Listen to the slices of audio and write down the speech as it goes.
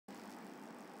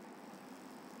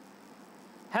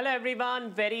Hello everyone,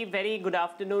 very very good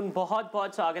afternoon. बहुत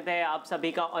बहुत स्वागत है आप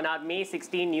सभी का on our May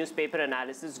 16 newspaper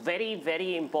analysis. Very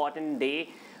very important day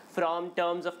from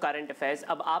terms of current affairs.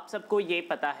 अब आप सबको ये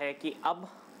पता है कि अब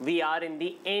we are in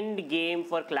the end game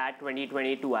for CLAT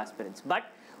 2022 aspirants, but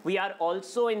we are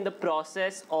also in the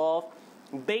process of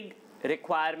big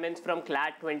requirements from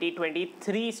CLAT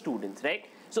 2023 students, right.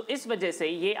 सो इस वजह से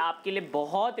ये आपके लिए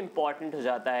बहुत इंपॉर्टेंट हो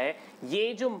जाता है।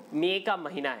 ये जो मई का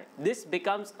महीना है, this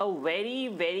becomes a very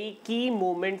very की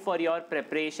moment for your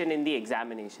preparation in the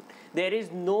examination. There is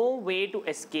no way to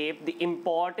escape the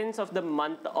importance of the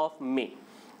month of May.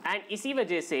 And इसी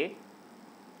वजह से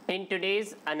in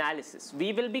today's analysis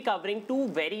we will be covering two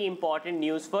very important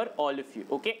news for all of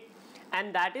you, okay,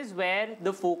 and that is where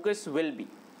the focus will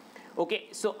be. Okay,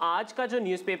 सो आज का जो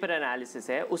newspaper analysis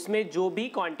है उसमें जो भी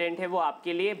कंटेंट है वो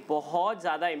आपके लिए बहुत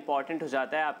ज़्यादा इंपॉर्टेंट हो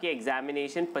जाता है आपके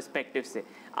एग्जामिनेशन पर्सपेक्टिव से।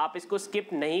 आप इसको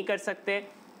स्किप नहीं कर सकते,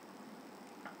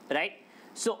 right.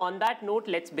 So on that note,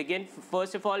 let's begin.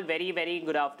 First of all, very very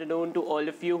good afternoon to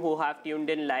all of you who have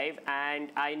tuned in live,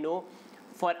 and I know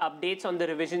for updates on the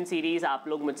revision series आप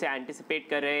लोग मुझसे anticipate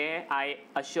कर रहे हैं।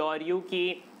 I assure you कि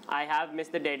I have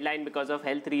missed the deadline because of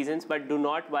health reasons, but do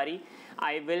not worry,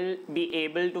 I will be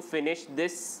able to finish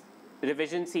this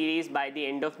revision series by the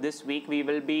end of this week. We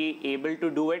will be able to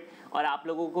do it. और आप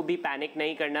लोगों को भी panic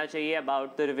नहीं करना चाहिए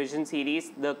about the revision series,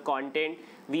 the content.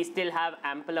 We still have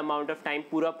ample amount of time.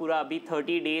 पूरा अभी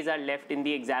 30 days are left in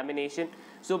the examination.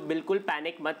 So बिल्कुल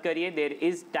पैनिक मत करिए. There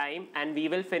is time and we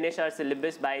will finish our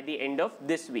syllabus by the end of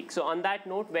this week. So on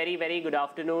that note, very very good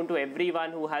afternoon to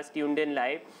everyone who has tuned in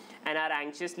live and are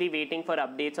anxiously waiting for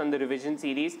updates on the revision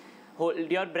series.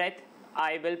 Hold your breath.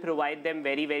 I will provide them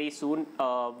very very soon.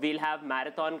 We'll have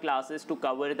marathon classes to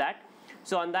cover that.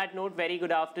 So on that note, very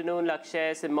good afternoon Lakshay,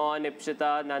 Simon,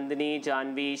 Ipshita, Nandini,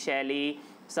 Janvi, Shelly,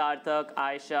 Sarthak,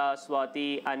 Aisha, Swati,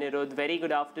 Anirudh. Very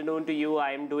good afternoon to you.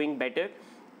 I am doing better.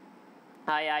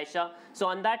 Hi Ayesha. So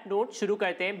on that note शुरू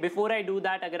करते हैं। Before I do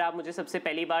that, अगर आप मुझे सबसे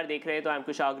पहली बार देख रहे हैं तो I am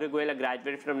Kushagra Goyal, a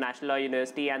graduate from national law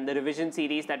university, and the revision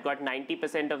series that got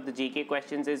 90% of the GK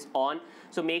questions is on.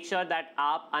 So make sure that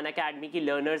आप अनअकैडमी की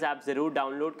लर्नर्स ऐप जरूर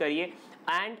डाउनलोड करिए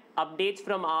and updates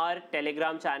from our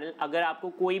Telegram channel. अगर आपको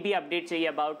कोई भी update चाहिए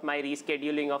about my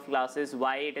rescheduling of classes,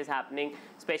 why it is happening,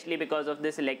 specially because of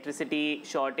this electricity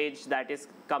shortage that is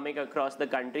coming across the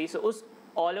country, सो उस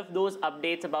all of those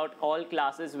updates about all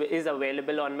classes is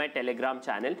available on my Telegram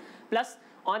channel. Plus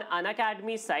on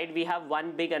Unacademy side we have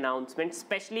one big announcement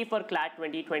specially for CLAT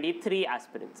 2023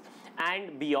 aspirants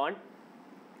and beyond,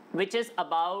 which is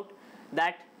about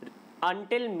that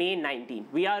until May 19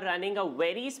 we are running a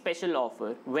very special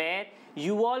offer where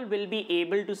you all will be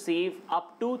able to save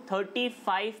up to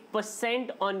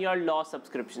 35% on your law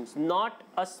subscriptions. Not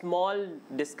a small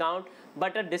discount,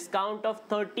 but a discount of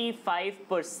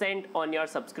 35% on your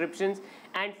subscriptions.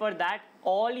 And for that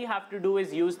all you have to do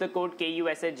is use the code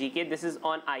KUSHGK. This is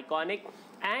on Iconic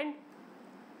and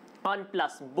on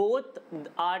Plus. Both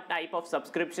our type of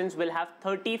subscriptions will have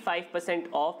 35%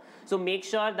 off. So make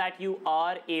sure that you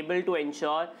are able to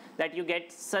ensure that you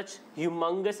get such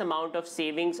humongous amount of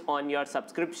savings on your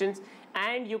subscriptions,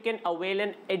 and you can avail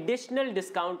an additional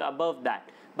discount above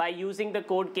that by using the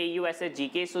code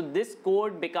KUSHGK. So this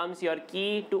code becomes your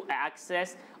key to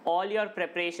access all your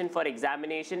preparation for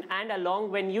examination, and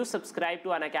along when you subscribe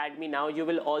to Unacademy now, you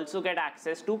will also get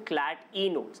access to CLAT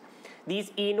e-notes.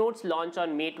 These e-notes launch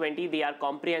on May 20. They are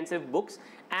comprehensive books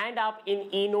and आप इन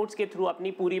e-notes के through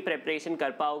अपनी पूरी preparation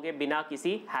कर पाओगे बिना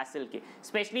किसी hassle के।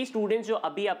 Specially students जो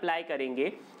अभी अप्लाई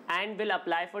करेंगे and will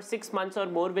apply for 6 months or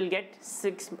more will get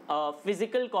 6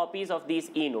 physical copies of these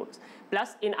e-notes.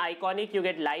 Plus in Iconic you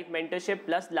get live mentorship,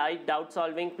 plus live doubt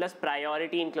solving, plus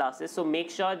priority in classes. So make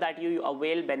sure that you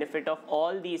avail benefit of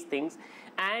all these things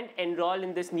and enroll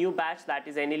in this new batch, that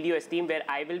is NLU Esteem, where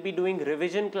I will be doing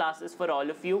revision classes for all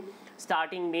of you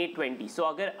starting May 20. So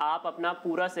अगर आप अपना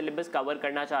पूरा syllabus cover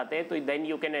करना चाहते हैं तो then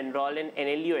you can enroll in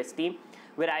NLU Esteem,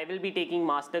 where I will be taking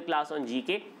master class on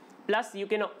GK. Plus you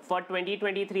can, for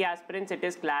 2023 aspirants it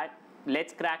is CLAT,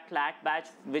 Let's Crack CLAT batch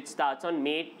which starts on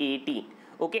May 18.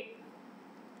 Okay.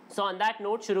 So on that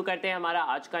note शुरू करते हैं हमारा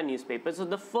आज का newspaper. So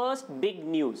the first big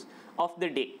news of the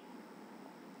day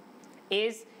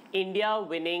is India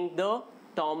winning the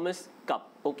Thomas Cup.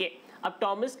 Okay. अब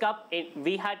Thomas Cup,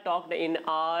 we had talked in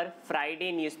our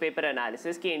Friday newspaper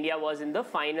analysis कि India was in the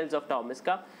finals of Thomas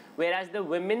Cup, whereas the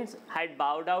women's had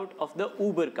bowed out of the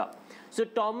Uber Cup. So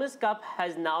Thomas Cup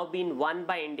has now been won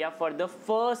by India for the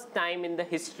first time in the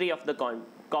history of the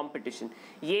competition.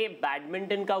 ये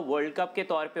badminton का world cup के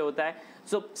तौर पे होता है,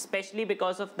 so especially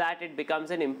because of that it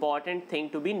becomes an important thing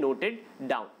to be noted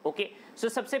down. Okay, So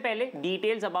सबसे पहले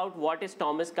details about what is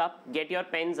Thomas Cup. Get your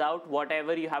pens out,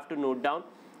 whatever you have to note down.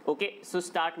 Okay, so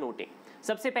start noting.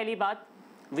 सबसे पहली बात,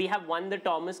 we have won the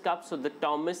Thomas Cup. So the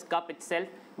Thomas Cup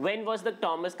itself. When was the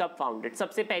Thomas Cup founded?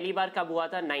 सबसे पहली बार कब हुआ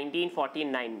था?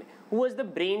 1949 में. Who was the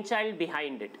brainchild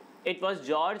behind it? It was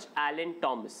George Allen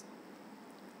Thomas.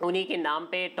 उन्हीं के नाम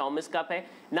पे टॉमस कप है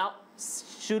ना.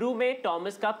 शुरू में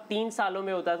टॉमस कप 3 सालों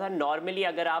में होता था. नॉर्मली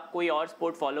अगर आप कोई और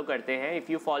स्पोर्ट फॉलो करते हैं,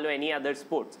 if you follow any other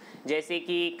sports जैसे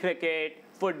कि cricket,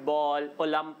 football,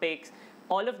 Olympics,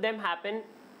 all of them happen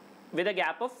with a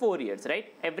gap of 4 years,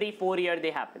 right? Every 4 years they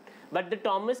happen. But the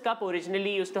Thomas Cup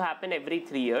originally used to happen every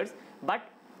 3 years. But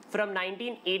from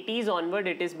 1980s onward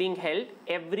it is being held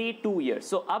every 2 years.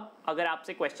 So अब अगर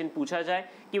आपसे question पूछा जाए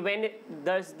कि when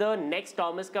does the next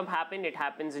Thomas Cup happen? It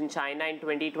happens in China in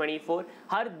 2024.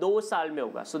 हर 2 साल में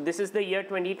होगा. So this is the year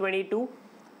 2022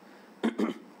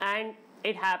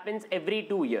 and it happens every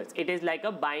 2 years. It is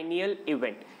like a biennial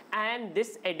event. And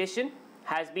this edition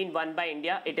has been won by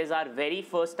India. It is our very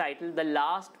first title. The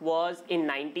last was in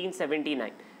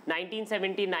 1979.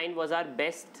 1979 was our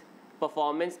best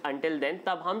performance until then.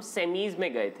 तब हम semis में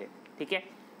गए थे, ठीक है?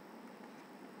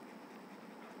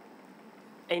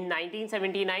 In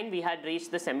 1979 we had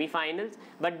reached the semi-finals,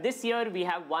 but this year we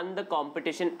have won the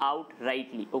competition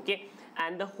outrightly, okay?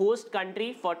 And the host country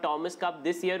for Thomas Cup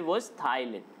this year was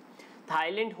Thailand.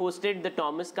 Thailand hosted the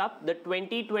Thomas Cup. The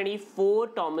 2024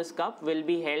 Thomas Cup will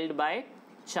be held by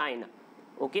China.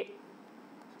 Okay,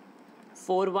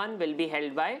 4-1 will be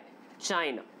held by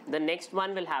China. The next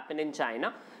one will happen in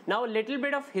China. Now a little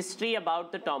bit of history about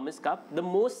the Thomas Cup. The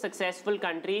most successful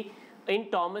country in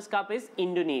Thomas Cup is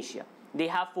Indonesia. They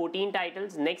have 14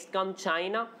 titles. Next come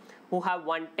China, who have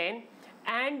won 10.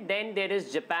 And then there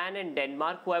is Japan and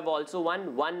Denmark, who have also won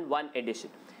one edition.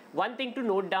 One thing to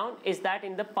note down is that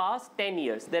in the past 10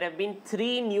 years, there have been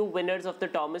 3 new winners of the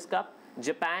Thomas Cup.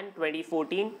 Japan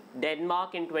 2014,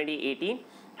 Denmark in 2018,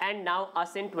 and now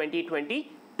us in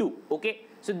 2022. Okay,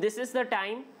 so this is the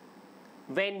time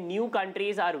when new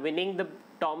countries are winning the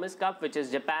Thomas Cup, which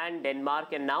is Japan,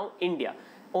 Denmark, and now India.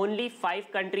 Only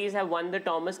 5 countries have won the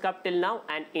Thomas Cup till now,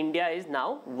 and India is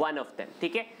now one of them.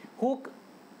 Okay, who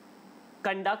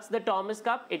conducts the Thomas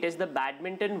Cup? It is the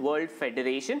Badminton World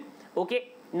Federation. Okay.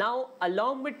 Now,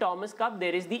 along with Thomas Cup,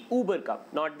 there is the Uber Cup,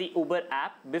 not the Uber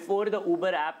app. Before the Uber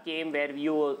app came, where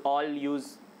you all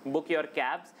book your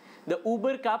cabs, the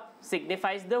Uber Cup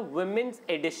signifies the women's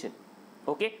edition.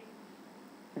 Okay,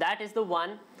 that is the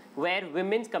one where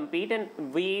women's compete,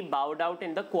 and we bowed out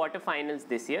in the quarterfinals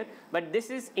this year. But this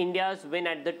is India's win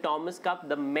at the Thomas Cup,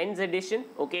 the men's edition.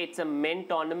 Okay, it's a men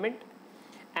tournament,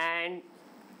 and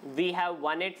we have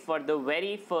won it for the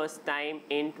very first time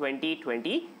in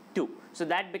 2022. So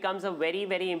that becomes a very,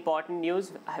 very important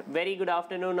news. Very good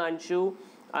afternoon, Anshu,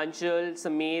 Anshul,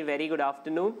 Sameer, very good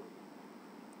afternoon.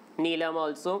 Neelam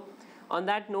also. On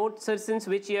that note, sir, since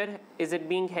which year is it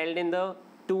being held in the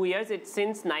 2 years? It's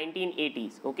since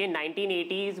 1980s. Okay,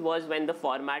 1980s was when the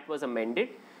format was amended.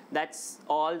 That's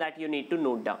all that you need to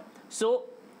note down. So,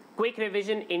 quick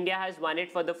revision, India has won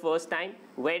it for the first time.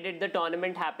 Where did the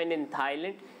tournament happen? In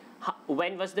Thailand.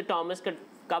 When was the Thomas Cup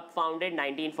founded?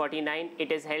 1949.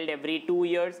 It is held every 2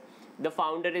 years. The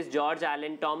founder is George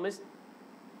Allen Thomas.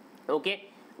 Okay.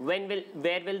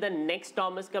 Where will the next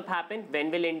Thomas Cup happen?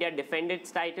 When will India defend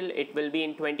its title? It will be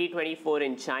in 2024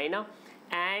 in China.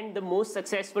 And the most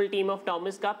successful team of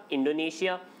Thomas Cup,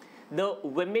 Indonesia. The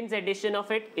women's edition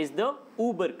of it is the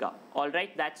Uber Cup. All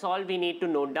right. That's all we need to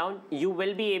note down. You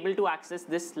will be able to access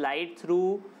this slide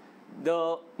through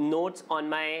the notes on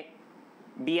my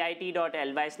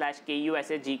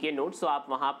bit.ly/KUSSGK notes. So आप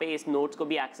वहाँ पे इस notes को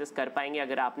भी access कर पाएंगे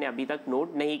अगर आपने अभी तक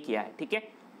note नहीं किया है, ठीक है?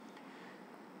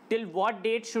 Till what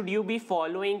date should you be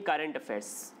following current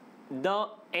affairs? The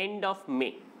end of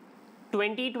May.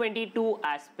 2022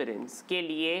 aspirants के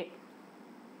लिए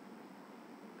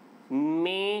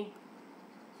May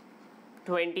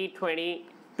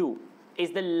 2022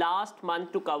 is the last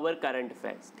month to cover current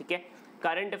affairs, ठीक है?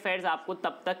 करंट अफेयर्स आपको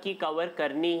तब तक की कवर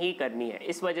करनी ही करनी है.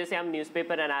 इस वजह से हम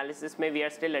न्यूज़पेपर एनालिसिस में we are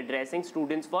still addressing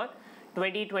students for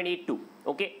 2022.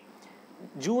 Okay,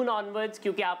 June onwards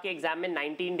क्योंकि आपके एग्जाम में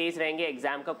 19 डेज रहेंगे,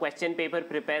 एग्जाम का क्वेश्चन पेपर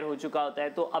प्रिपेयर हो चुका होता है,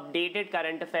 तो updated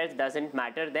current affairs doesn't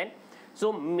matter then.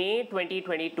 सो मई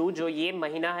 2022 जो ये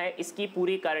महीना है, इसकी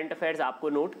पूरी करंट अफेयर्स आपको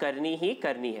नोट करनी ही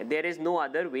करनी है. There is no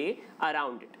other way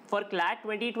around it. For CLAT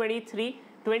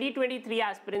 2023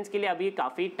 aspirants के लिए अभी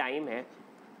काफ़ी टाइम है,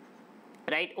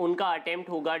 राइट. उनका अटेम्प्ट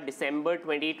होगा दिसंबर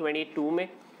 2022 में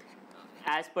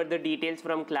as per the details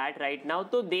from CLAT right now.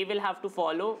 तो they will have to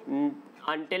follow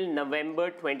until November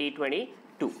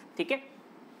 2022, ठीक है.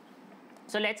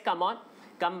 So let's come on.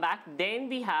 come back. Then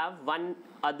we have one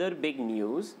other big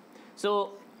news. So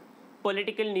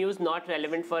political news not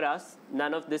relevant for us.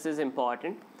 None of this is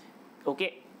important.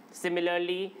 Okay.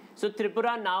 Similarly, so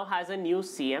Tripura now has a new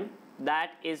CM.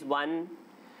 That is one.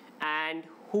 And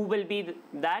who will be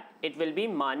that? It will be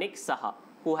Manik Saha,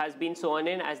 who has been sworn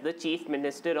in as the Chief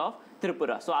Minister of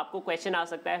Tripura. So आपको question आ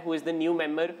सकता है, who is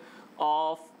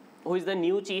the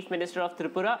new Chief Minister of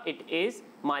Tripura? It is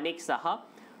Manik Saha.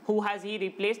 Who has he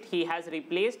replaced? He has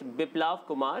replaced Biplav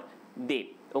Kumar Deb.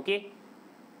 Okay.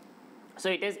 So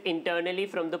it is internally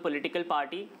from the political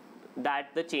party that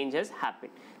the change has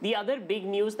happened. The other big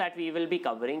news that we will be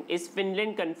covering is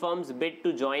Finland confirms bid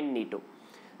to join NATO.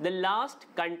 The last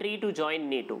country to join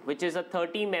NATO, which is a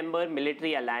 30-member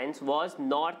military alliance, was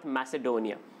North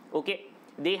Macedonia. Okay,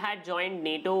 they had joined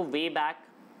NATO way back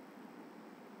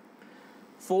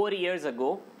 4 years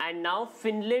ago, and now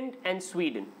Finland and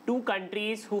Sweden, two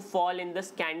countries who fall in the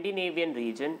Scandinavian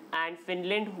region, and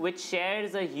Finland, which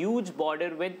shares a huge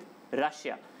border with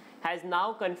Russia, has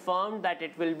now confirmed that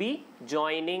it will be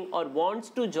joining or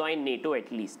wants to join NATO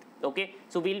at least. Okay,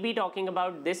 so we'll be talking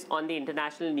about this on the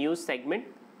international news segment.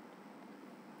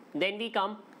 Then we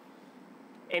come,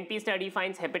 MP study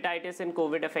finds hepatitis in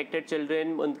COVID affected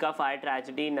children, Unka fire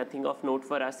tragedy, nothing of note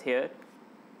for us here.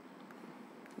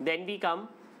 Then we come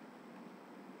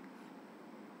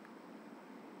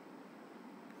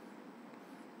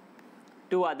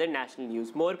to other national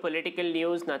news, more political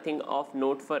news, nothing of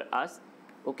note for us.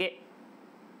 Okay.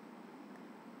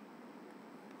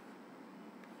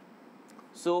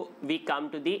 So we come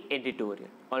to the editorial.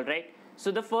 All right.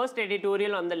 So the first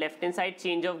editorial on the left hand side,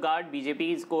 change of guard,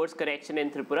 BJP's course correction in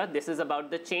Tripura. This is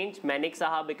about the change, Manik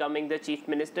Saha becoming the chief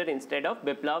minister instead of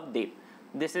Biplav Deb.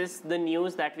 This is the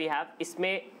news that we have.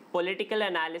 Isme political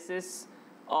analysis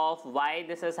of why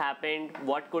this has happened,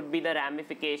 what could be the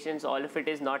ramifications, all of it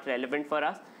is not relevant for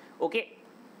us. Okay.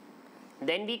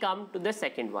 Then we come to the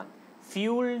second one,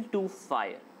 fuel to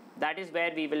fire. That is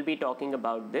where we will be talking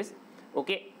about this.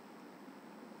 Okay.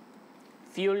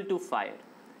 Fuel to fire.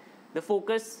 The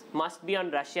focus must be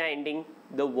on Russia ending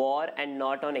the war and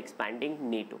not on expanding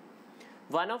NATO.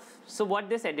 So what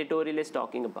this editorial is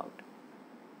talking about.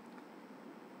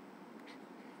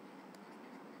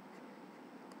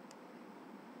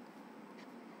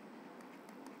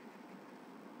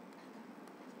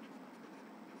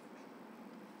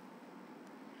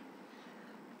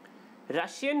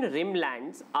 Russian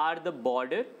rimlands are the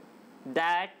border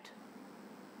that,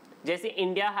 जैसे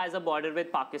India has a border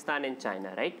with Pakistan and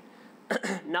China, right?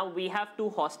 Now we have two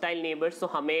hostile neighbors, so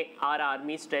our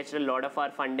army stretched, a lot of our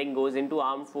funding goes into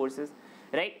armed forces,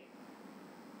 right?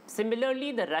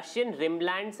 Similarly, the Russian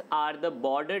rimlands are the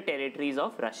border territories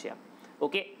of Russia.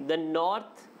 Okay, the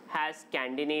north has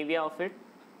Scandinavia of it.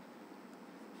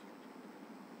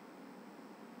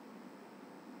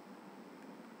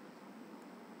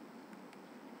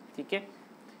 Okay,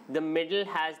 the middle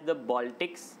has the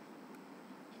Baltics.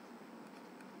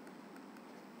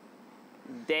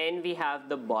 Then we have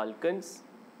the Balkans.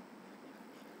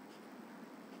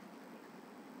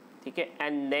 Okay,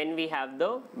 and then we have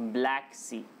the Black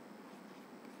Sea.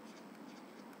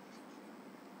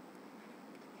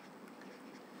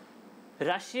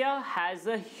 Russia has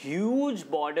a huge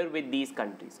border with these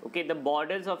countries. Okay, the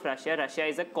borders of Russia. Russia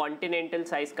is a continental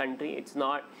size country.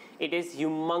 It is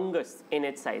humongous in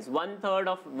its size. 1/3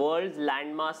 of world's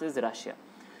landmass is Russia.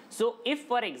 So if,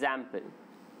 for example,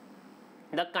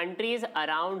 the countries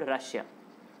around Russia,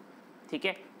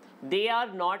 okay, they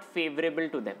are not favorable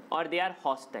to them or they are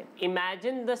hostile.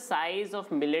 Imagine the size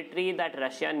of military that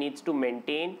Russia needs to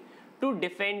maintain to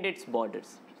defend its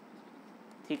borders.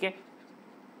 Okay.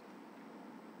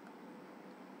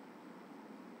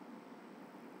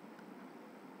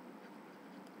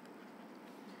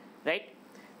 Right?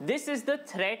 This is the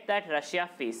threat that Russia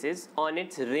faces on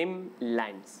its rim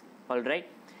lands. All right?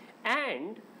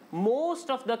 And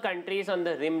most of the countries on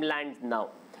the rim lands now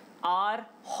are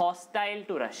hostile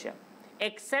to Russia,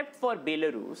 except for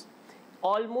Belarus.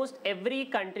 Almost every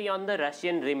country on the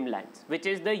Russian rim lands, which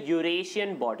is the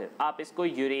Eurasian border, आप इसको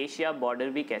Eurasia border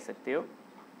भी कह सकते हो,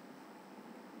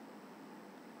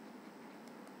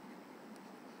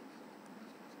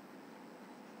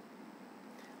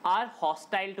 are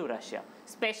hostile to Russia,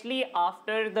 especially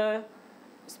after the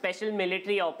special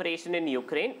military operation in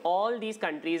Ukraine. All these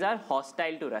countries are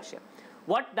hostile to Russia.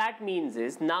 What that means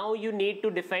is now you need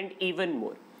to defend even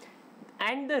more.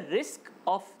 And the risk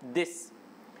of this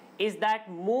is that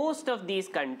most of these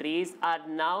countries are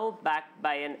now backed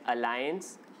by an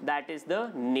alliance, that is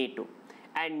the NATO.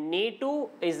 And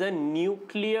NATO is a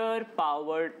nuclear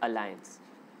powered alliance.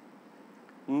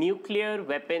 Nuclear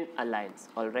weapon alliance,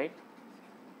 all right?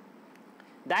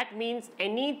 That means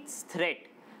any threat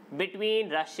between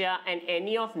Russia and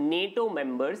any of NATO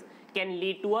members can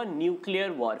lead to a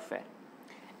nuclear warfare.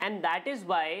 And that is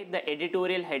why the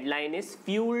editorial headline is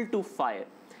fuel to fire,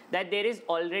 that there is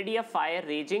already a fire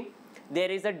raging,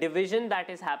 there is a division that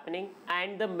is happening,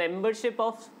 and the membership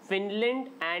of Finland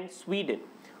and Sweden,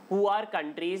 who are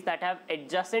countries that have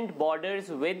adjacent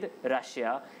borders with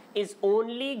Russia, is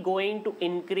only going to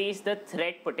increase the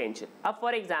threat potential.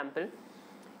 For example,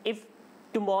 if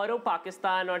tomorrow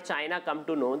Pakistan or China come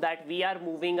to know that we are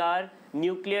moving our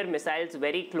nuclear missiles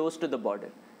very close to the border,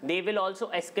 they will also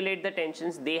escalate the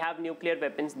tensions. They have nuclear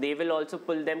weapons. They will also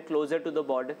pull them closer to the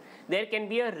border. There can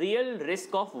be a real risk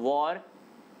of war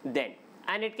then.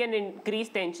 And it can increase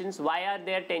tensions. Why are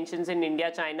there tensions in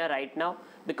India, China right now?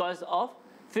 Because of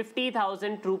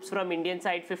 50,000 troops from Indian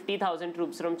side, 50,000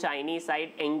 troops from Chinese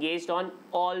side engaged on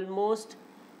almost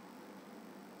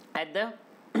at the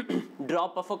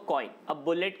drop of a coin. A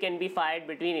bullet can be fired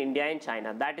between India and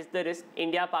China. That is the risk.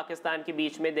 India, Pakistan ke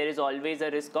beech mein there is always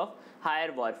a risk of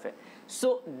higher warfare.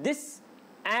 So this,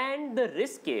 and the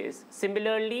risk is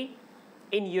similarly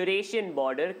in Eurasian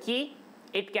border ki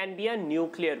it can be a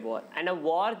nuclear war, and a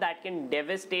war that can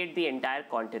devastate the entire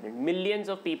continent. Millions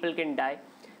of people can die.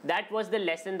 That was the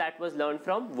lesson that was learned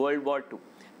from World War II.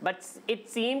 But it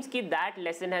seems that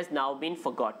lesson has now been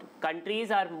forgotten. Countries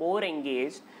are more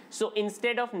engaged. So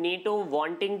instead of NATO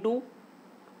wanting to,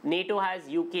 NATO has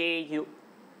UK,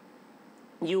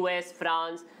 US,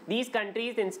 France, these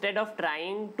countries, instead of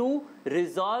trying to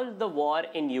resolve the war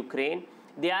in Ukraine,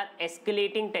 they are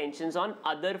escalating tensions on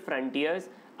other frontiers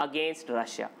against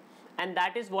Russia. And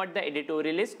that is what the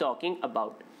editorial is talking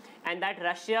about. And that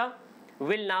Russia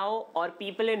will now, or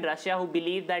people in Russia who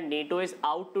believe that NATO is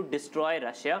out to destroy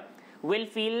Russia, will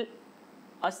feel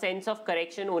a sense of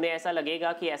correction. उन्हें ऐसा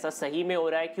लगेगा कि ऐसा सही में हो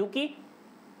रहा है, क्योंकि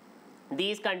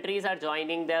these countries are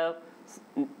joining the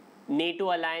NATO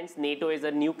alliance. NATO is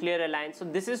a nuclear alliance. So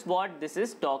this is what this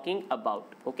is talking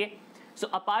about. Okay. So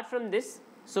apart from this,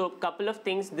 so couple of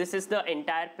things. This is the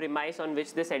entire premise on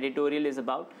which this editorial is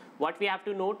about. What we have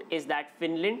to note is that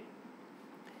Finland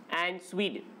and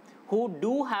Sweden, who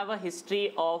do have a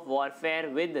history of warfare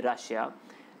with Russia,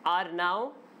 are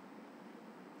now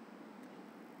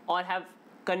or have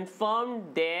confirmed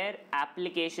their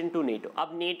application to NATO.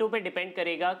 अब NATO पे depend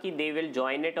करेगा कि they will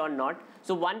join it or not.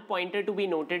 So one pointer to be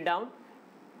noted down: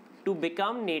 to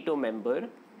become NATO member,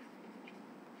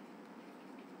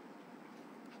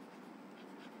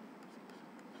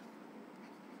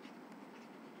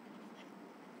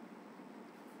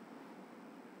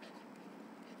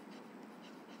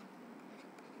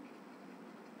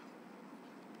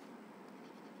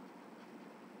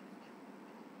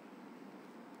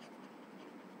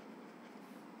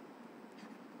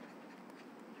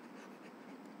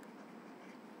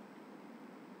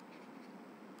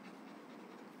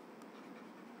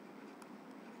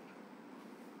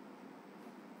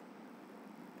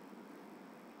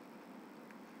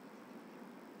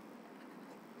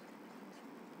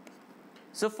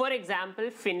 so for example,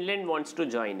 Finland wants to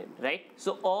join in, right?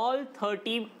 So all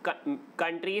 30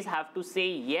 countries have to say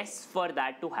yes for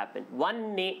that to happen.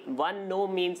 One no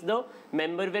means the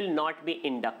member will not be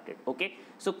inducted, okay?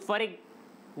 So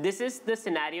this is the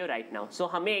scenario right now. So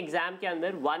हमें exam के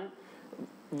अंदर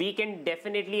we can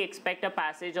definitely expect a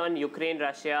passage on Ukraine,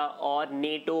 Russia, or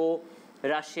NATO,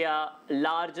 Russia,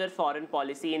 larger foreign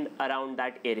policy in around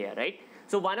that area, right?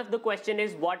 So one of the question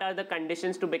is, what are the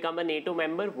conditions to become a NATO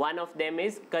member? One of them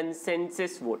is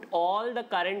consensus vote. All the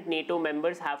current NATO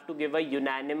members have to give a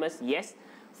unanimous yes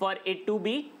for it to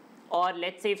be, or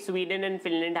let's say if Sweden and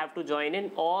Finland have to join in,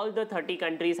 all the 30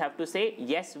 countries have to say,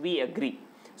 yes, we agree.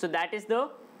 So that is the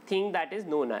thing that is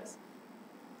known as.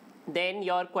 Then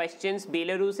your questions,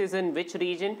 Belarus is in which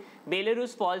region?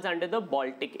 Belarus falls under the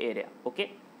Baltic area,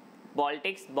 okay?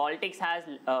 Baltics has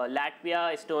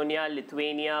Latvia, Estonia,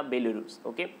 Lithuania, Belarus,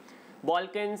 okay?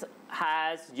 Balkans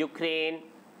has Ukraine.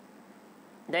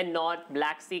 Then North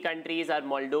Black Sea countries are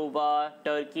Moldova,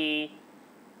 Turkey,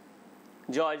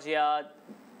 Georgia.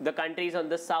 The countries on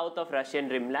the south of Russian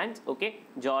rimlands, okay?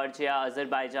 Georgia,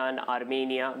 Azerbaijan,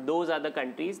 Armenia. Those are the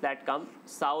countries that come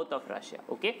south of Russia,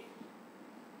 okay?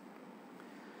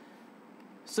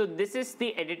 So this is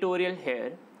the editorial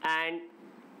here, and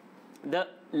the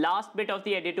last bit of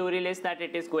the editorial is that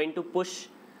it is going to push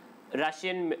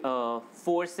Russian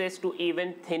forces to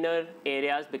even thinner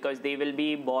areas, because they will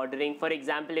be bordering. For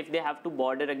example, if they have to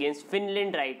border against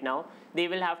Finland right now, they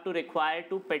will have to require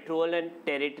to patrol a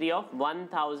territory of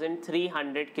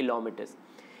 1,300 kilometers.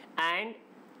 And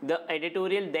the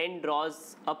editorial then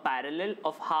draws a parallel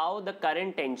of how the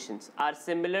current tensions are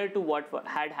similar to what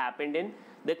had happened in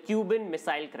the Cuban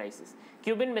Missile Crisis.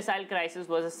 Cuban Missile Crisis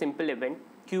was a simple event.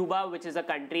 Cuba, which is a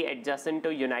country adjacent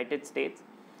to United States,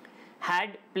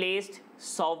 had placed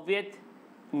Soviet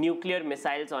nuclear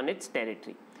missiles on its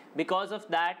territory. Because of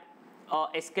that,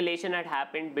 escalation had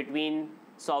happened between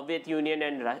Soviet Union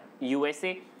and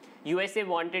USA. USA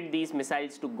wanted these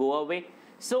missiles to go away.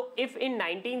 So if in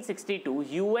 1962,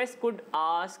 US could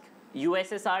ask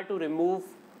USSR to remove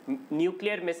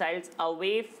nuclear missiles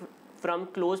away from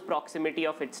close proximity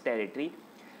of its territory,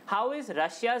 how is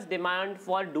Russia's demand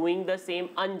for doing the same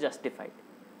unjustified?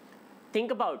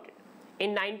 Think about it.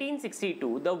 In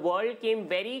 1962, the world came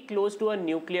very close to a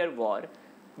nuclear war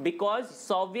because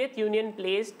Soviet Union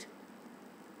placed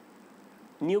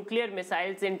nuclear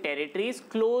missiles in territories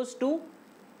close to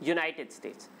United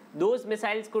States. Those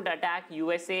missiles could attack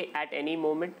USA at any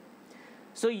moment.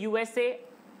 So USA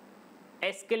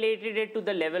escalated it to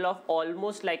the level of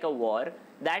almost like a war,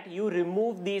 that you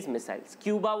remove these missiles.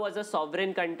 Cuba was a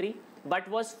sovereign country but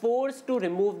was forced to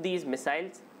remove these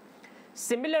missiles.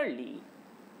 Similarly,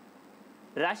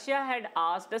 Russia had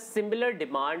asked a similar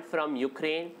demand from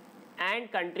Ukraine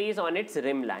and countries on its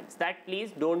rimlands, that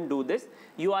please don't do this.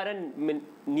 You are a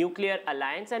nuclear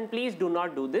alliance and please do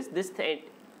not do this. This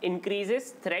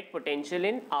increases threat potential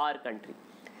in our country.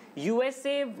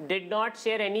 USA did not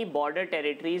share any border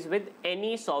territories with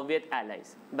any Soviet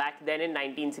allies back then in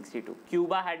 1962.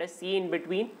 Cuba had a sea in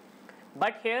between.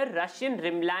 But here Russian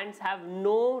rimlands have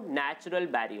no natural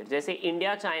barrier. जैसे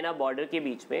India-China border के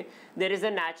बीच में there is a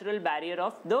natural barrier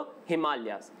of the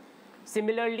Himalayas.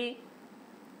 Similarly,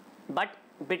 but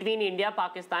between India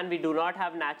Pakistan we do not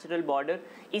have natural border.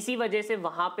 इसी वजह से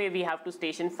वहाँ पे we have to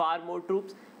station far more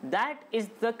troops. That is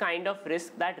the kind of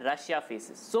risk that Russia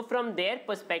faces. So from their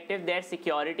perspective, their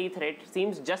security threat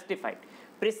seems justified.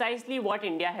 Precisely what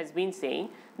India has been saying,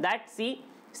 that see,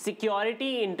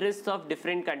 security interests of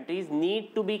different countries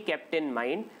need to be kept in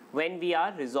mind when we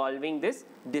are resolving this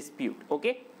dispute.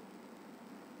 Okay.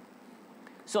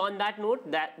 So on that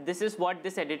note, that this is what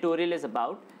this editorial is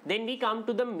about. Then we come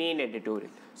to the main editorial.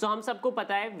 So हम सबको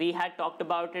पता है, we had talked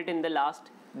about it in the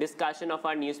last discussion of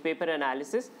our newspaper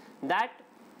analysis, that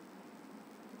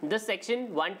the section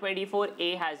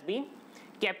 124A has been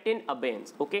kept in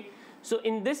abeyance. Okay. So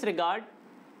in this regard,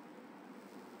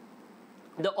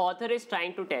 the author is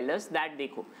trying to tell us that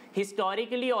देखो,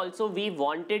 historically also we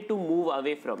wanted to move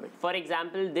away from it. For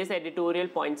example, this editorial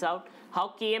points out how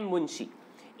K.M. Munshi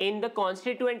in the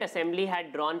Constituent Assembly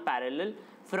had drawn parallel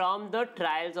from the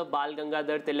trials of Bal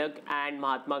Gangadhar Tilak and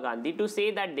Mahatma Gandhi to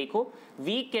say that देखो,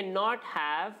 we cannot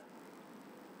have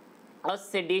a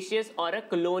seditious or a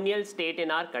colonial state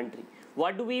in our country.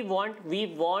 What do we want? We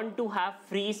want to have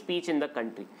free speech in the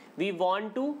country. We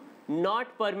want to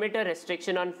not permit a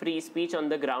restriction on free speech on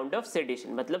the ground of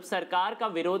sedition. मतलब सरकार का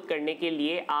विरोध करने के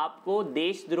लिए आपको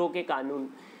देशद्रोह के कानून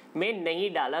में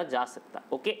नहीं डाला जा सकता.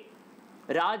 Okay?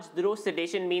 राजद्रोह,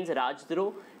 sedition means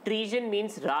राजद्रोह, treason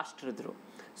means राष्ट्रद्रोह.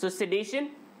 So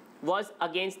sedition was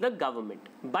against the government.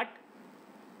 But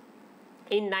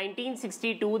in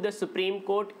 1962, the Supreme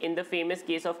Court, in the famous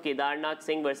case of Kedarnath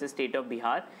Singh versus State of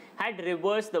Bihar, had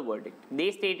reversed the verdict.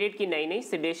 They stated कि नहीं,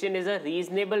 sedition is a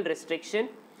reasonable restriction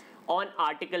on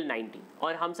Article 19.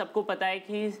 और हम सबको पता है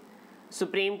कि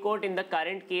Supreme Court in the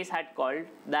current case had called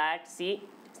that, see,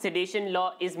 sedition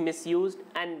law is misused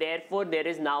and therefore there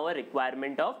is now a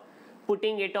requirement of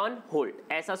putting it on hold.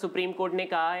 ऐसा Supreme Court ने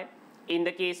कहा है in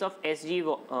the case of S.G.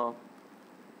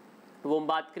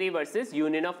 Wombadkar versus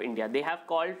Union of India. They have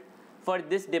called for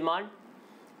this demand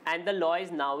and the law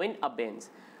is now in abeyance.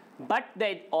 But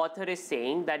the author is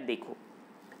saying that देखो,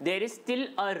 there is still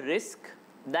a risk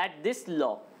that this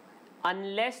law,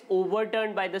 unless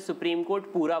overturned by the Supreme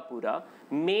Court पूरा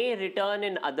may return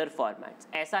in other formats.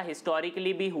 ऐसा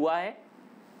historically भी हुआ है.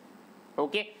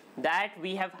 Okay, that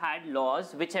we have had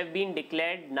laws which have been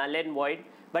declared null and void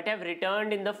but have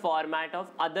returned in the format of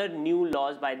other new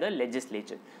laws by the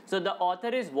legislature. So the author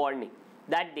is warning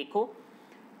that देखो,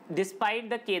 despite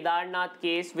the Kedarnath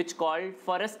case which called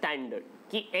for a standard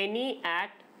कि any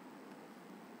act,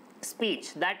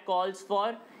 speech that calls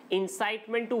for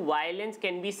incitement to violence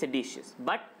can be seditious,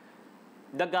 but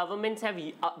the governments have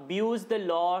abused the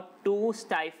law to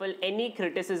stifle any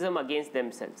criticism against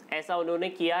themselves. ऐसा उन्होंने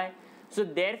किया है. So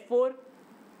therefore,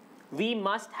 we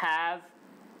must have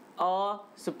a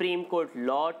Supreme Court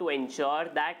law to ensure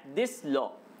that this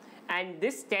law and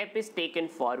this step is taken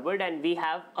forward and we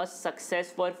have a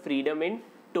success for freedom in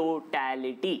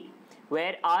totality,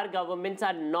 where our governments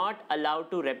are not allowed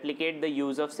to replicate the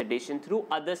use of sedition through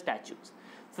other statutes.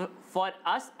 For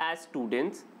us as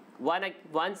students,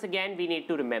 once again we need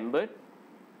to remember,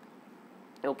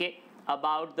 okay,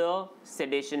 about the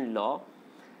sedition law,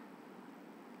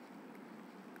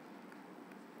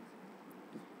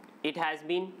 it has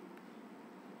been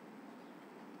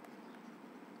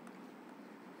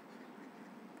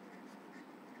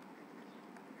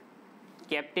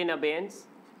kept in abeyance.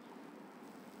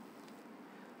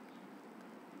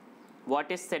 What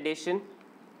is sedition?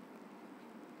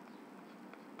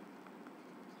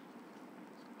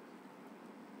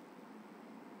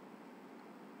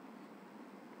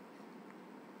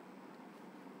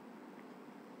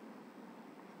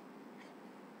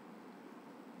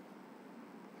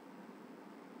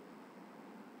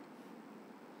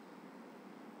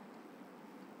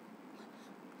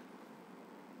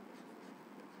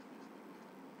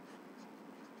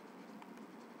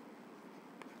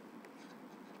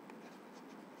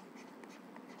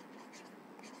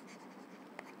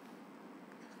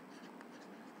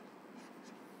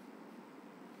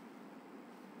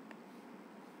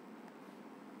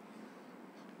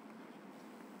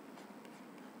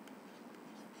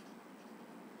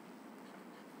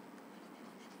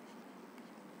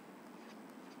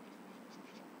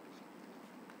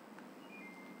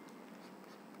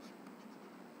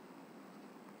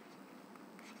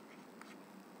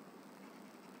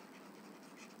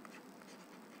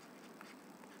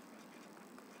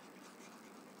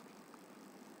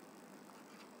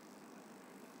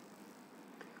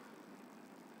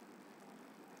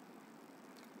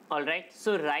 All right,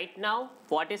 so right now,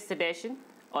 what is sedation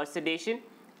or sedation?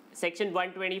 Section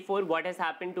 124, what has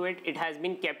happened to it? It has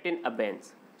been kept in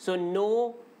abeyance. So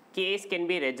no case can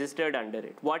be registered under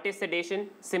it. What is sedation?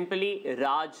 Simply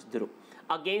Rajdroh,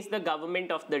 against the government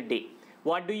of the day.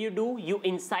 What do? You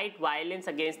incite violence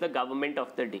against the government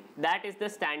of the day. That is the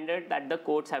standard that the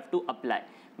courts have to apply.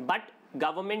 But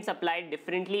governments apply it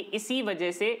differently. इसी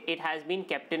वजह से it has been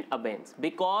kept in abeyance.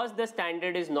 Because the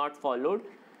standard is not followed,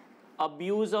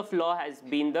 abuse of law has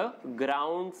been the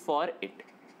ground for it,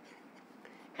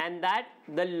 and that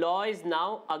the law is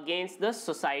now against the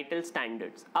societal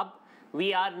standards. Ab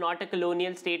we are not a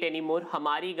colonial state anymore.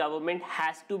 Hamari government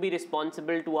has to be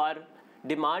responsible to our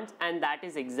demands, and that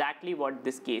is exactly what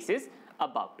this case is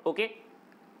about. Okay,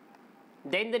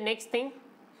 then the next thing,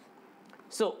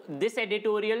 so this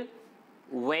editorial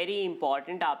very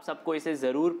important, आप सबको इसे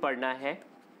जरूर पढ़ना है,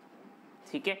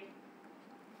 ठीक है.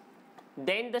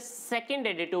 Then the second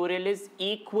editorial is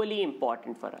equally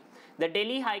important for us. The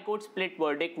Delhi High Court split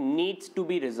verdict needs to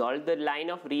be resolved. The line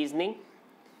of reasoning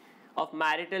of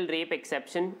marital rape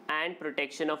exception and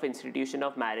protection of institution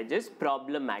of marriage is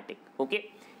problematic. Okay.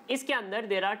 इसके अंदर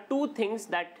there are two things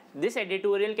that this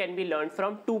editorial can be learned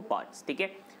from two parts. ठीक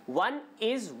है. One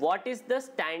is what is the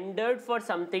standard for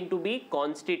something to be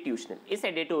constitutional. इस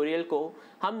editorial को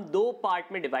हम दो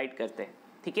part में divide करते हैं.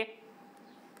 ठीक है.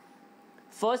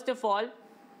 First of all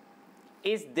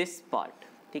is this part,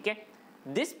 ठीक है.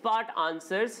 This part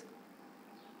answers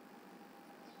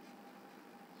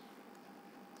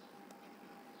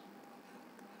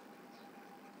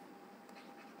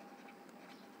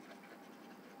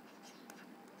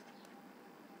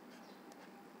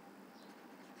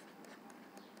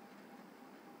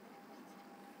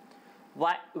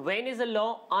why, when is a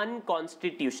law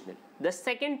unconstitutional. The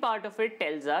second part of it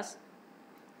tells us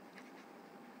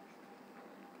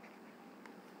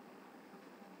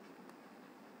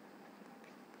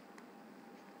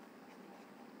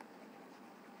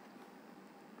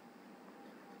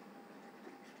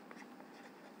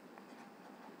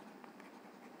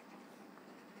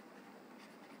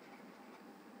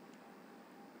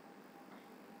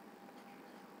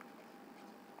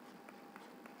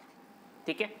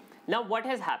ठीक है. Now what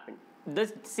has happened?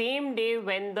 The same day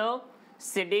when the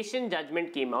sedition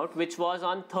judgment came out, which was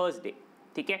on Thursday,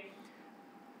 ठीक है,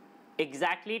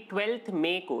 exactly 12th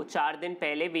May को 4 दिन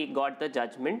पहले we got the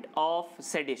judgment of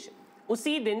sedition.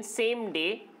 उसी दिन same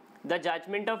day the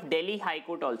judgment of Delhi High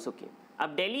Court also came.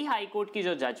 अब Delhi High Court की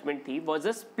जो judgment थी was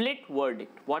a split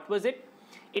verdict. What was it?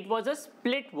 It was a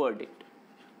split verdict.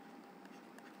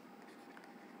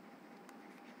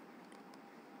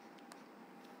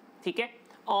 ठीक है,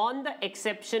 on the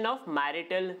exception of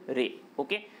marital rape.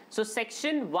 Okay, so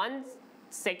section 1,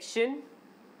 section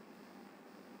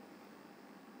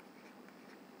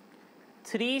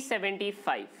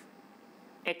 375,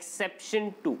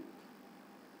 exception 2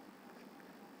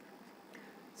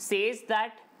 says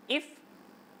that if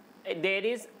there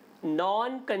is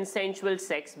non-consensual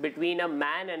sex between a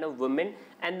man and a woman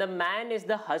and the man is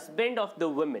the husband of the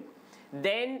woman,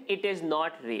 then it is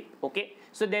not rape. Okay,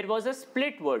 so there was a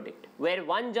split verdict where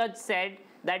one judge said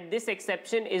that this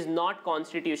exception is not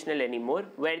constitutional anymore,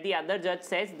 where the other judge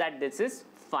says that this is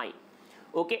fine.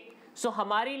 Okay, so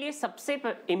हमारे लिए सबसे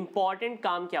important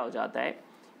काम क्या हो जाता है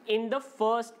in the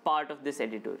first part of this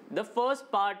editorial. The first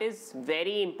part is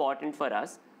very important for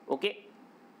us. Okay,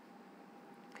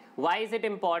 why is it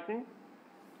important?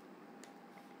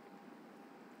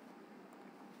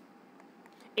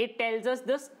 It tells us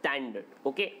the standard.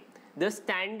 Okay, the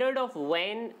standard of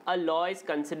when a law is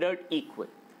considered equal.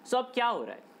 So अब क्या हो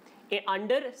रहा है?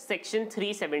 Under section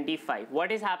 375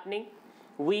 what is happening?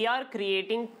 We are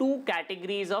creating two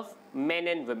categories of men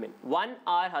and women. One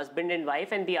are husband and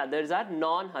wife and the others are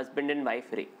non-husband and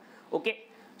wife rape. Okay,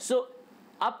 so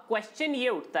अब question ये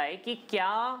उठता है कि क्या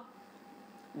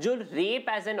जो रेप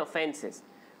एज एन ऑफेंसेस,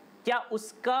 क्या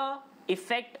उसका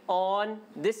effect on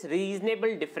this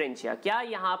reasonable differentia, क्या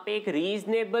यहाँ पे एक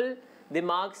रीजनेबल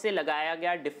दिमाग से लगाया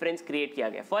गया डिफरेंस क्रिएट किया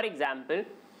गया? For example,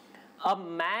 a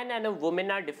man and a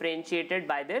women are differentiated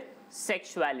bye there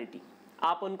sexuality.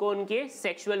 आप उनको उनके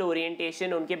सेक्सुअल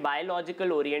ओरिएंटेशन, उनके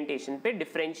बायोलॉजिकल ओरिएंटेशन पे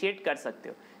डिफरेंशिएट कर सकते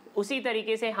हो. उसी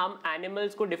तरीके से हम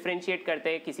एनिमल्स को डिफरेंशिएट करते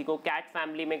हैं, किसी को कैट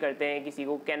फैमिली में करते हैं, किसी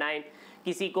को कैनाइन,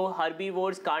 किसी को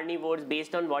herbivores, carnivores,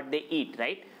 based on what they eat,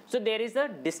 right? So there is a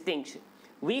distinction.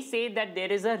 We say that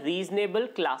there is a reasonable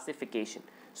classification.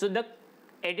 So the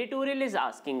editorial is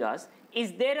asking us,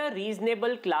 is there a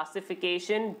reasonable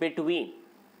classification between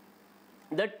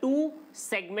the two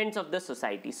segments of the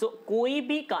society? So कोई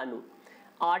भी कानून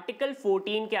article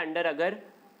 14 के under अगर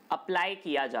apply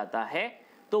किया जाता है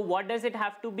तो what does it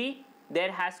have to be?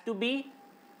 There has to be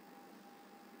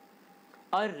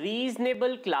a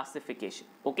reasonable classification.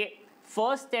 Okay,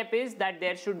 first step is that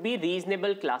there should be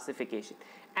reasonable classification,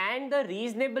 and the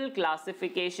reasonable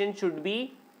classification should be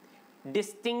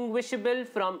distinguishable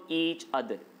from each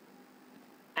other,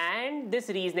 and this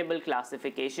reasonable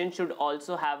classification should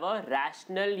also have a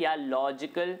rational या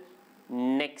logical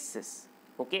nexus.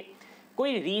 Okay,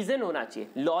 कोई reason होना चाहिए,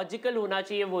 logical होना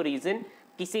चाहिए वो reason,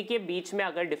 किसी के बीच में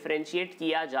अगर डिफरेंशिएट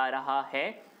किया जा रहा है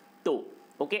तो.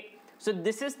 Okay, so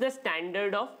this is the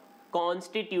standard of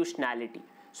constitutionality.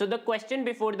 So the question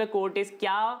before the court is,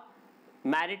 क्या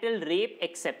marital rape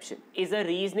exception is a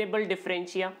reasonable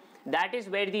differentia? That is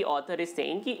where the author is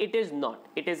saying कि it is not.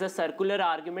 It is a circular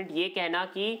argument. ये कहना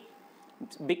कि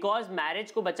because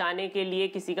marriage को बचाने के लिए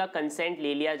किसी का कंसेंट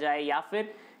ले लिया जाए, या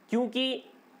फिर क्योंकि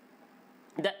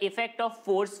the effect of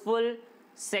forceful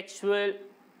sexual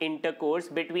intercourse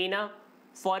between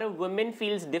for a woman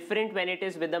feels different when it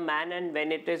is with a man and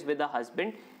when it is with a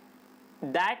husband,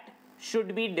 that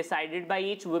should be decided by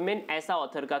each woman, ऐसा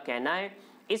author का कहना है.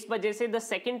 इस वजह से the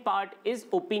second part is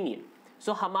opinion.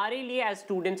 So हमारे लिए as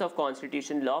students of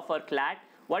constitution law for CLAT,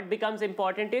 what becomes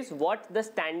important is what the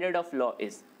standard of law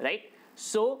is, right?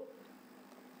 So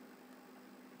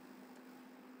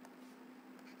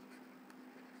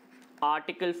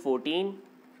Article 14,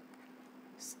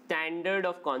 standard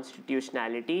of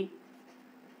constitutionality.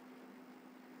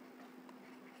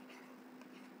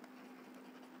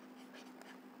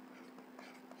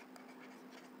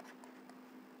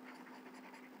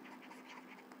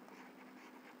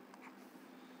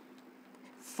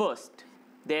 First,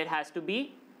 there has to be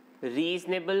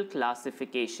reasonable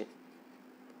classification.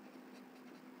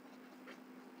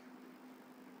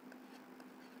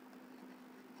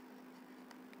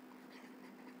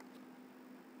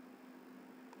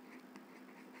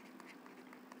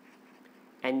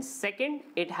 And second,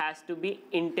 it has to be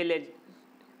intelligent.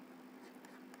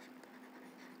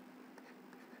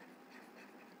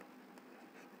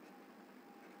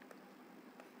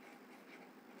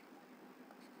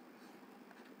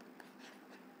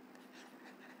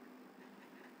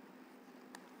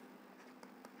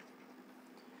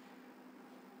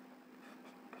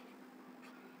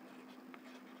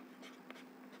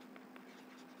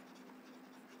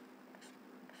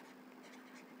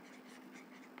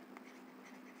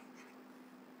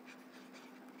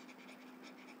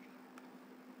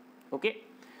 Okay,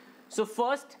 so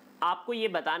first आपको ये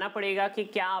बताना पड़ेगा कि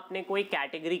क्या आपने कोई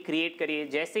category create करी है.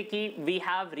 जैसे कि we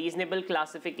have reasonable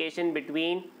classification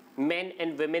between men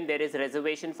and women, there is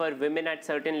reservation for women at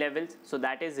certain levels, so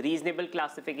that is reasonable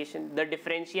classification. The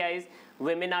differentia is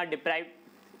women are deprived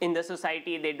in the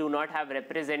society, they do not have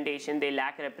representation, they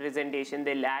lack representation,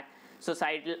 they lack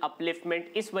societal upliftment,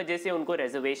 इस वजह से उनको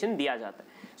reservation दिया जाता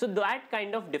है. So that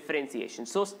kind of differentiation.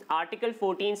 So Article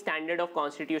 14 standard of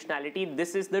constitutionality,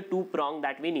 this is the two prong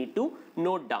that we need to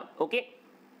note down. Okay,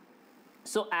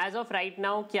 so as of right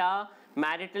now, क्या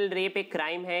marital rape एक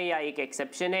crime है या एक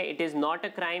exception है? It is not a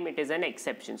crime, it is an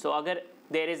exception. सो अगर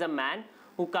there is a man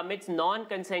who commits non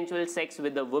consensual sex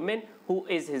with a women who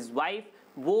is his wife,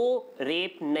 वो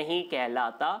rape नहीं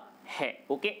कहलाता है.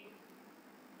 Okay,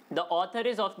 the author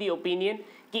is of the opinion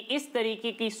कि इस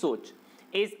तरीके की सोच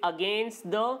is against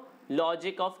the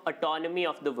logic of autonomy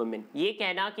of the women. ये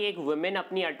कहना कि एक वुमेन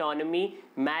अपनी ऑटोनॉमी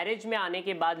मैरिज में आने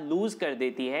के बाद लूज कर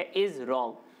देती है इज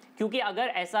रॉन्ग, क्योंकि अगर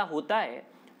ऐसा होता है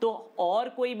तो और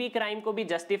कोई भी क्राइम को भी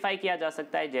जस्टिफाई किया जा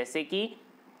सकता है, जैसे कि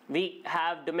वी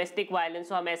हैव डोमेस्टिक वायलेंस,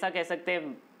 तो हम ऐसा कह सकते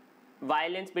हैं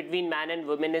violence between man and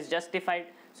women is justified,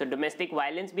 so domestic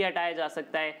violence भी हटाया जा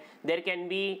सकता है. There can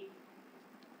be,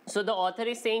 so the author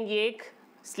is saying ये एक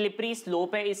स्लिपरी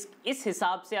स्लोप है. इस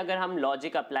हिसाब से अगर हम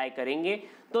लॉजिक अप्लाई करेंगे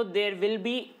तो there will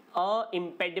be a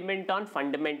impediment on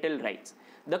fundamental rights.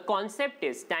 The concept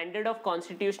is standard of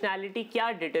constitutionality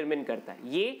क्या डिटरमिन करता है,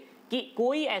 ये कि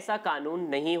कोई ऐसा कानून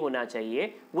नहीं होना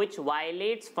चाहिए विच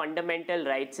violets fundamental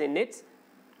rights in its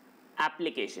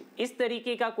application. इस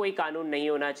तरीके का कोई कानून नहीं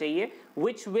होना चाहिए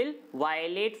which will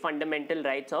violet fundamental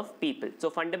rights of people. So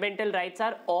fundamental rights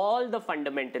are all the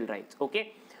fundamental rights, okay,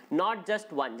 not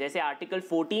just one. जैसे आर्टिकल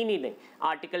 14 ही नहीं,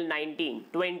 article 19,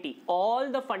 20,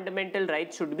 all the fundamental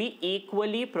rights should be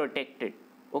equally protected.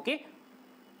 Okay,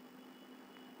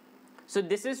 so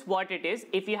this is what it is.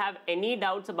 If you have any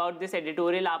doubts about this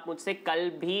editorial, आप मुझसे कल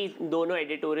भी दोनों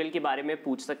editorial के बारे में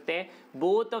पूछ सकते हैं.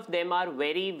 Both of them are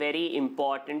very very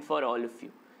important for all of you.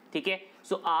 ठीक है,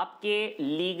 so आपके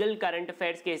legal current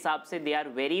affairs के हिसाब से they are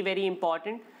very very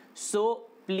important. So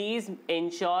please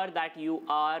ensure that you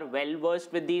are well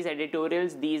versed with these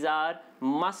editorials. These are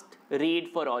must read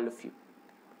for all of you.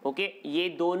 Okay, ये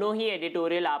दोनों ही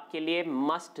editorial आपके लिए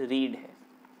must read है.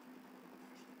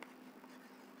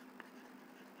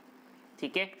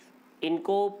 ठीक है,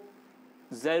 इनको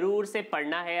जरूर से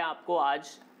पढ़ना है आपको आज.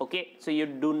 Okay, so you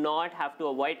do not have to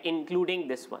avoid including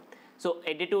this one. So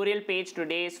editorial page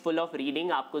today is full of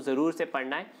reading, आपको जरूर से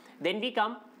पढ़ना है. Then we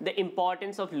come the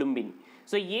importance of Lumbini.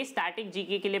 सो ये स्टैटिक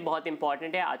जीके के लिए बहुत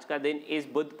इंपॉर्टेंट है. आज का दिन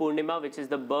is Buddha Purnima, which is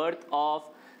the birth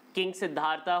of king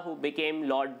Siddhartha who became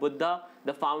Lord Buddha,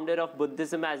 the founder of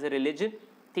Buddhism as a religion.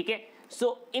 ठीक है,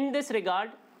 सो in this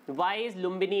regard why is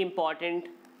Lumbini important.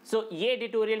 सो ये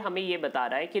एडिटोरियल हमें ये बता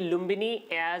रहा है कि Lumbini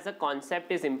as a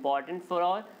concept is important for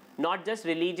all, not just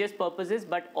religious purposes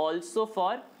but also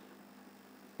for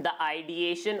the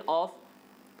ideation of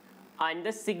and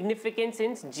the significance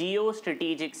in geo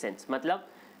strategic sense. मतलब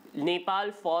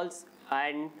Nepal false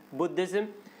and Buddhism,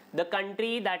 the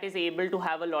country that is able to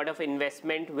have a lot of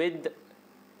investment with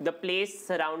the place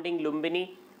surrounding Lumbini,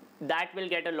 that will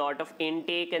get a lot of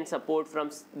intake and support from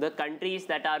the countries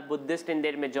that are Buddhist in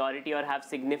their majority or have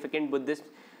significant Buddhist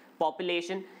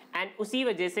population. And उसी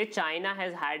वजह से China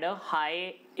has had a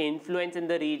high influence in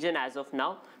the region as of now,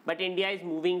 but India is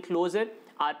moving closer.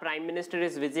 Our Prime Minister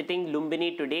is visiting Lumbini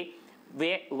today.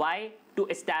 Why? To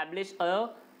establish a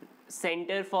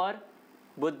center for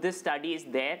Buddhist studies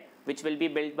there, which will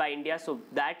be built by India. So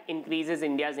that increases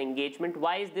India's engagement.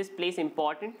 Why is this place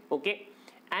important? Okay.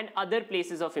 And other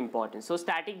places of importance. So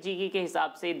static GK के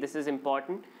हिसाब से this is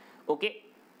important. Okay,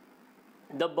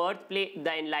 the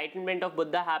the enlightenment of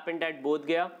Buddha happened at Bodh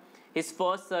Gaya. His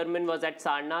first sermon was at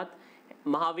Sarnath.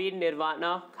 Mahavir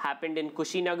Nirvana happened in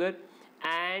Kushinagar,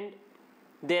 and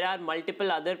there are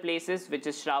multiple other places which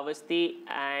is Shravasti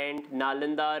and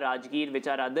Nalanda, Rajgir, which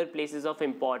are other places of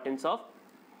importance of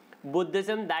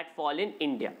Buddhism that fall in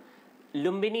India.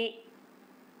 Lumbini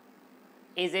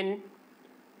is in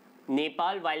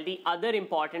Nepal, while the other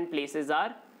important places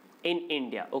are in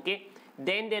India. Okay,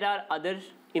 then there are other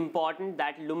important,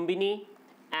 that Lumbini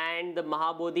and the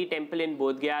Mahabodhi temple in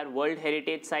Bodh Gaya are World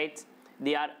Heritage sites.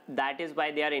 That is why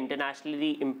they are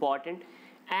internationally important.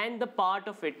 And the part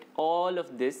of it, all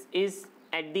of this is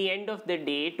at the end of the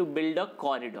day to build a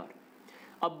corridor,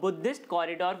 a Buddhist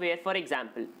corridor where, for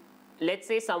example, let's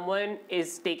say someone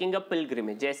is taking a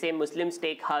pilgrimage. जैसे Muslims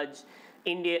take Hajj,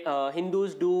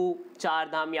 Hindus do Char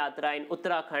Dham Yatra in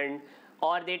Uttarakhand,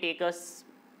 or they take us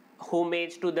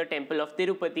homage to the temple of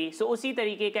Tirupati. So उसी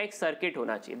तरीके का एक circuit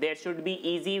होना चाहिए. There should be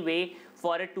easy way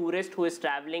for a tourist who is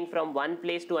traveling from one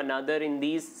place to another in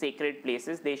these sacred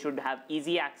places. They should have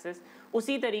easy access.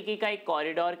 उसी तरीके का एक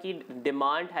corridor की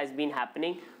demand has been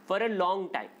happening for a long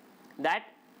time.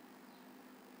 That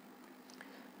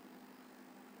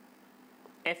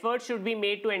effort should be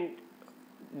made to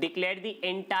declare the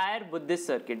entire Buddhist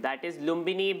circuit, that is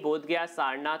Lumbini, Bodh Gaya,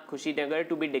 Sarnath, Kushinagar,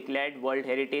 to be declared World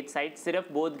Heritage Site.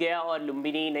 सिर्फ बोध गया और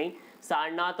लुम्बिनी नहीं,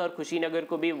 सारनाथ और कुशीनगर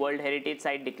को भी world heritage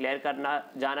site declare करना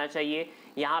जाना चाहिए.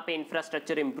 यहाँ पे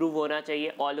इंफ्रास्ट्रक्चर इंप्रूव होना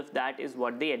चाहिए. All of that is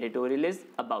what the editorial is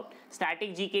about.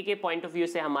 Static GK के पॉइंट ऑफ व्यू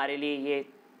से हमारे लिए ये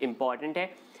इंपॉर्टेंट है.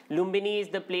 Lumbini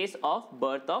is the place of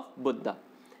birth of Buddha.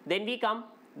 Then we come,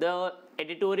 the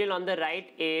editorial on the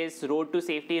right is road to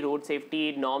safety, road safety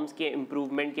norms के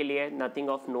improvement के लिए,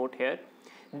 nothing of note here.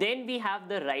 Then we have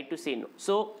the right to say no.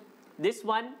 So this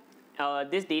one,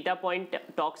 this data point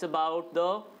talks about the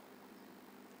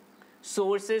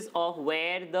sources of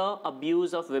where the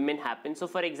abuse of women happens. So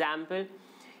for example,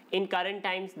 in current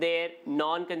times their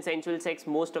non-consensual sex,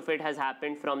 most of it has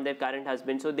happened from their current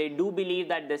husband, so they do believe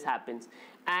that this happens,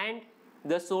 and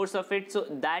the source of it, so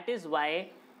that is why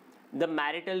the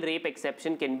marital rape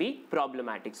exception can be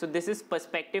problematic. So this is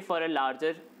perspective for a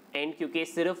larger end, क्योंकि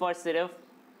सिर्फ और सिर्फ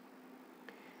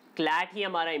CLAT ही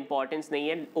हमारा importance नहीं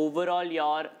है, overall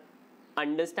your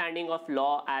understanding of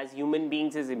law as human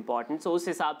beings is important. So उस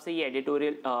हिसाब से ये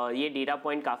editorial ये data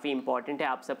point काफ़ी important है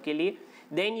आप सबके लिए.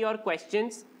 Then your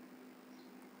questions,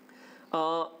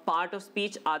 part of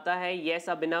speech आता है. Yes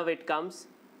Abhinav, it comes.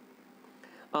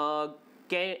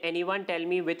 Can anyone tell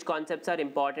me which concepts are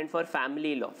important for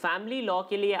family law? Family law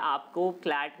के लिए आपको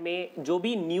CLAT में जो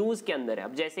भी न्यूज़ के अंदर है,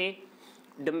 अब जैसे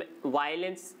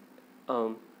violence,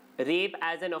 rape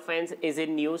as an offense is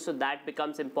in news, so that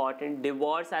becomes important.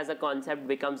 Divorce as a concept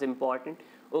becomes important.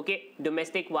 Okay,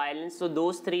 domestic violence, so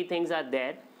those three things are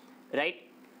there, right?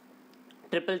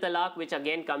 Triple talaq, which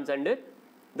again comes under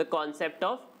the concept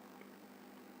of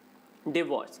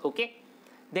divorce. Okay,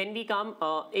 then we come,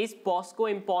 is POSCO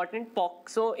important?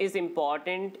 POSCO is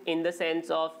important in the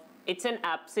sense of it's an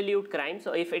absolute crime.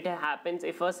 So if it happens,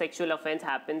 if a sexual offense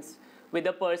happens with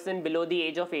a person below the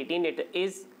age of 18, it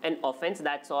is an offense.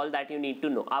 That's all that you need to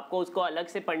know. आपको उसको अलग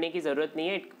से पढ़ने की ज़रूरत नहीं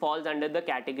है. It falls under the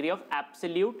category of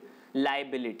absolute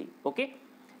liability. Okay.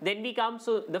 Then we come,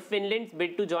 so the Finland's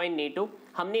bid to join NATO.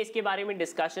 हमने इसके बारे में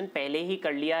discussion पहले ही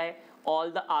कर लिया है. All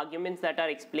the arguments that are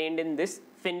explained in this,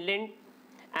 Finland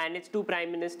and its two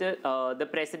prime minister, the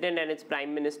president and its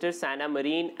prime minister, Sanna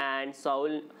Marin and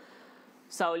Sauli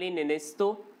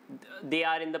Niinisto, they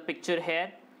are in the picture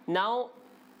here. Now,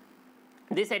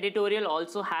 this editorial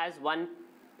also has one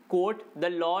quote: "The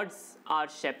Lords are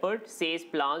shepherd, says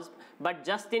Plans, but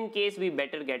just in case we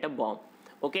better get a bomb."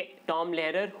 Okay, Tom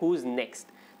Lehrer, who's next?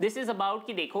 This is about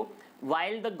कि देखो,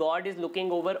 while the God is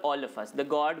looking over all of us, the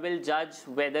God will judge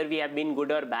whether we have been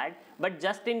good or bad, but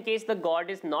just in case the God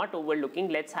is not overlooking,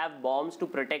 let's have bombs to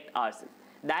protect ourselves.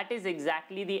 That is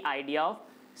exactly the idea of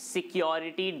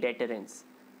security deterrence.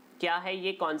 क्या है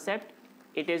ये concept?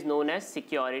 It is known as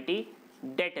security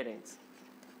deterrence.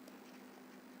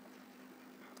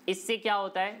 इससे क्या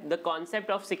होता है? The concept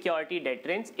of security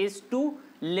deterrence is to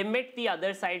limit the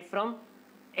other side from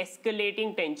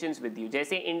escalating tensions with you.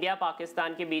 जैसे India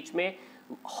Pakistan के बीच में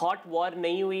hot war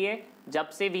नहीं हुई है जब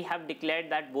से we have declared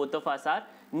that both of us are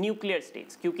nuclear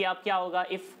states. क्योंकि अब क्या होगा,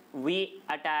 if we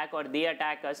attack or they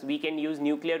attack us, we can use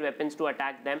nuclear weapons to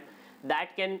attack them.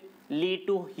 That can lead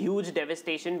to huge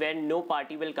devastation where no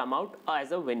party will come out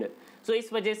as a winner. So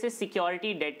इस वजह से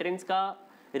security deterrence का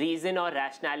reason और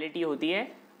rationality होती है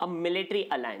a military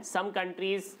alliance. Some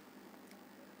countries,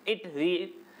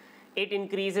 it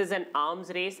increases an arms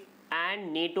race,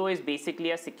 and NATO is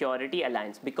basically a security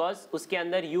alliance because उसके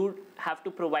अंदर you have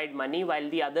to provide money while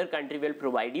the other country will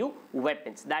provide you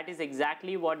weapons. That is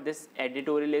exactly what this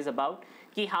editorial is about,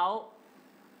 कि how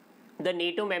the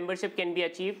NATO membership can be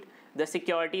achieved, the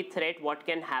security threat, what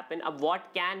can happen.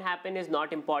 What can happen is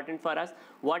not important for us.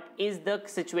 What is the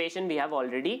situation we have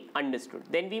already understood.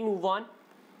 Then we move on.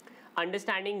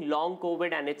 Understanding long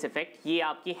COVID and its effect. ये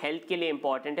आपकी health के लिए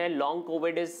important है. Long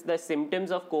COVID is the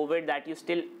symptoms of COVID that you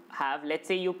still have. Let's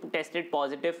say you tested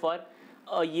positive for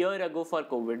a year ago for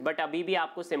COVID, but अभी भी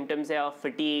आपको symptoms है of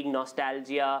fatigue,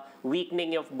 nostalgia,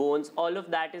 weakening of bones. All of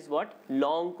that is what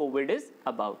long COVID is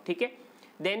about. ठीक है?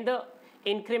 Then the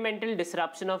incremental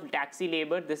disruption of taxi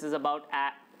labor. This is about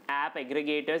app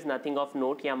aggregators. Nothing of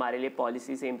note. ये हमारे लिए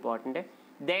policy से important है.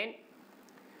 Then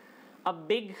a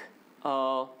big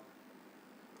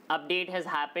update has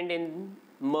happened in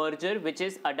merger, which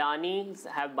is Adani's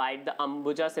have bought the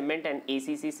Ambuja Cement and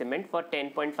ACC Cement for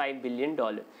 $10.5 billion.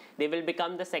 They will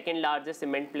become the second largest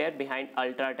cement player behind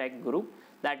Ultratech Group.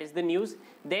 That is the news.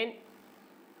 Then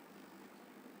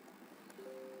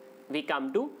we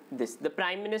come to this. The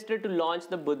Prime Minister to launch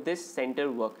the Buddhist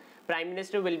Center work. Prime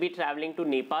Minister will be traveling to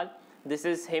Nepal. This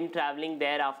is him traveling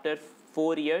there after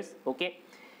 4 years. Okay,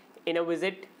 in a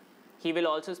visit. He will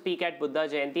also speak at Buddha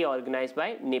Jayanti organized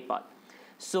by Nepal.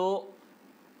 So,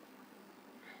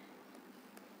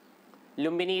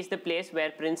 Lumbini is the place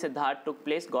where Prince Siddharth took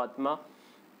place, Gautama,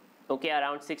 okay,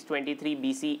 around 623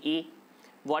 BCE.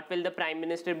 What will the Prime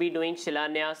Minister be doing?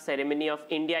 Shilanyas ceremony of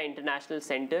India International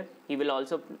Center. He will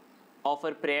also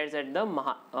offer prayers at the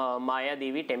Maya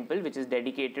Devi temple, which is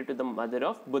dedicated to the mother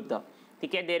of Buddha.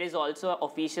 Okay, there is also an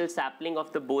official sapling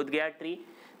of the Bodh Gaya tree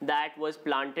that was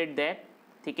planted there.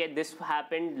 Okay, this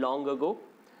happened long ago,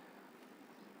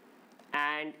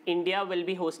 and India will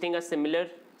be hosting a similar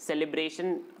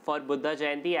celebration for Buddha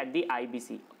Jayanti at the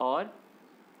IBC or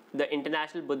the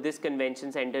International Buddhist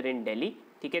Convention Center in Delhi.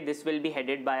 Okay, this will be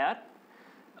headed by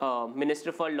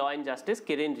Minister for Law and Justice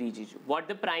Kiren Rijiju. What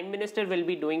the Prime Minister will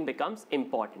be doing becomes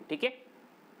important. Okay?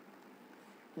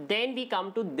 Then we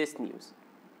come to this news.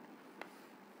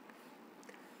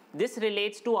 This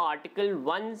relates to Article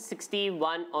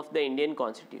 161 of the Indian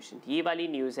Constitution. ये वाली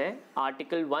news है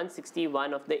Article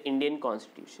 161 of the Indian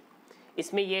Constitution.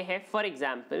 इसमें ये है, for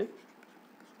example,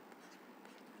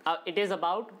 it is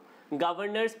about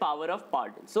governor's power of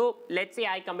pardon. So let's say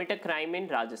I commit a crime in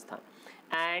Rajasthan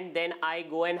and then I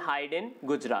go and hide in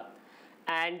Gujarat,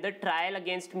 and the trial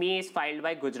against me is filed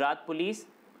by Gujarat police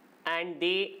and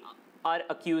they are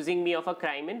accusing me of a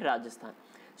crime in Rajasthan.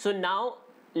 So now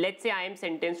let's say I am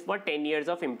sentenced for 10 years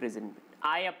of imprisonment.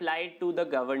 I applied to the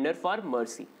governor for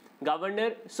mercy.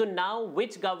 Governor, so now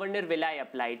which governor will I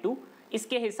apply to?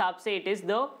 इसके हिसाब से it is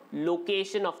the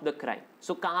location of the crime.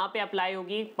 So कहाँ पे apply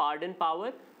होगी pardon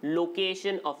power?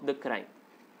 Location of the crime.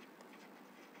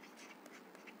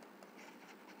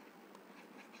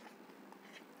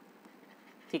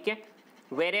 ठीक है?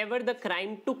 Wherever the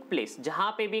crime took place,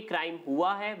 जहाँ पे भी crime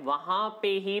हुआ है वहाँ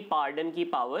पे ही pardon की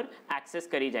power access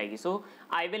करी जाएगी. So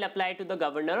I will apply to the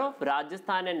governor of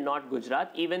Rajasthan and not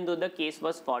Gujarat, even though the case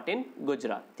was fought in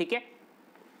Gujarat. ठीक है?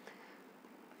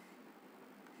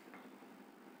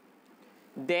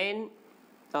 Then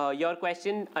your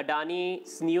question,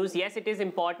 Adani's news, yes, it is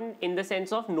important in the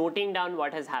sense of noting down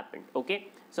what has happened. Okay,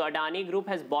 so Adani Group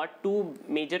has bought two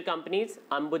major companies,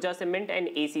 Ambuja Cement and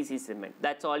ACC Cement.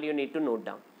 That's all you need to note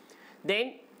down.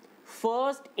 Then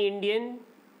first Indian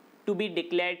to be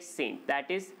declared saint,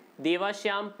 that is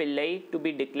Devashyam Pillai to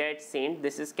be declared saint.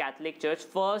 This is Catholic Church,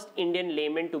 first Indian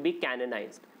layman to be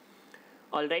canonized.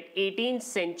 All right, 18th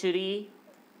century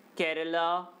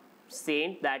Kerala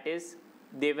saint, that is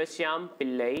Devashyam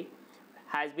Pillai,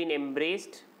 has been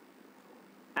embraced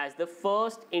as the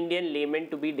first Indian layman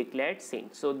to be declared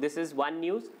saint. So this is one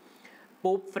news.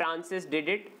 Pope Francis did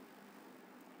it.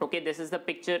 Okay, this is the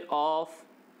picture of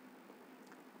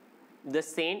the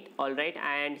saint, all right,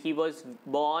 and he was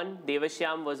born,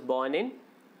 Devashyam was born in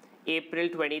April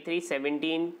 23,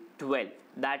 1712,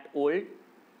 that old,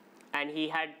 and he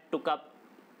had took up,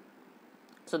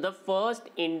 so the first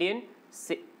Indian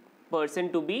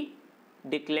person to be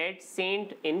declared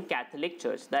saint in Catholic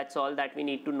Church. That's all that we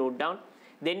need to note down.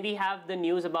 Then we have the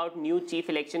news about new Chief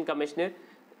Election Commissioner,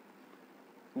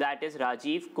 that is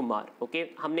Rajiv Kumar. Okay,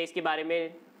 हमने इसके बारे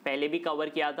में पहले भी cover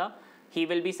किया था. He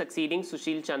will be succeeding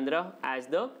Sushil Chandra as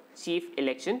the Chief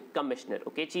Election Commissioner.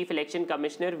 Okay, Chief Election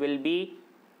Commissioner will be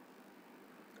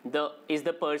the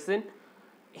person,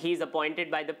 he is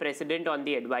appointed by the President on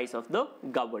the advice of the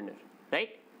Governor,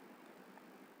 right?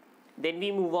 Then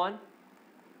we move on.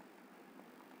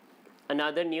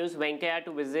 Another news, Venkaiah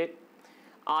to visit.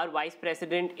 Our Vice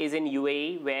President is in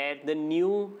UAE, where the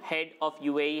new head of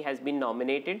UAE has been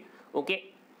nominated.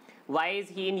 Okay, why is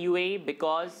he in UAE?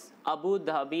 Because Abu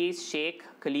Dhabi's Sheikh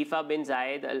Khalifa bin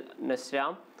Zayed Al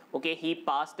Nahyan, okay, he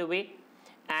passed away,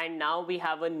 and now we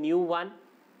have a new one,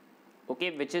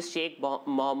 okay, which is Sheikh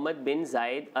Mohammed bin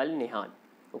Zayed Al Nahyan.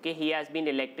 Okay, he has been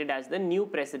elected as the new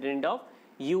president of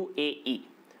UAE.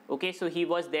 Okay, so he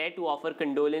was there to offer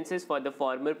condolences for the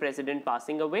former president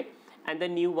passing away and the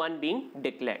new one being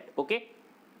declared. Okay.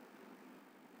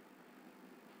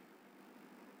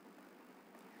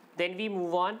 Then we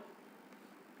move on.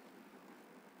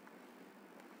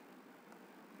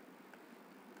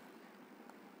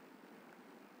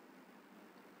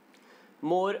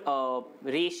 More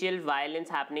racial violence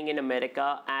happening in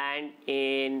America and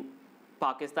in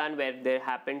Pakistan, where there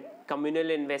happened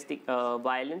communal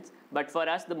violence. But for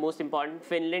us, the most important,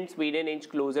 Finland, Sweden inch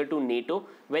closer to NATO.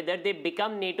 Whether they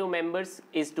become NATO members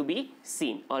is to be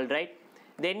seen. All right.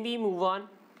 Then we move on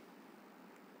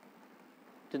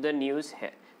to the news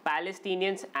here.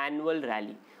 Palestinians' annual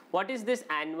rally. What is this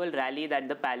annual rally that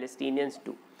the Palestinians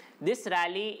do? This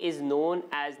rally is known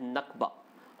as Nakba,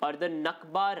 or the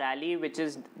Nakba rally, which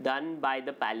is done by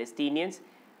the Palestinians.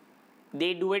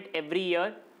 They do it every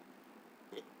year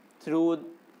through,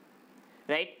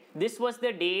 right? This was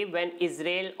the day when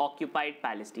Israel occupied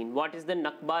Palestine. What is the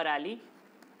Nakba rally?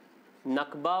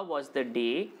 Nakba was the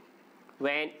day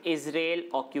when Israel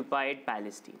occupied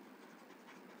Palestine.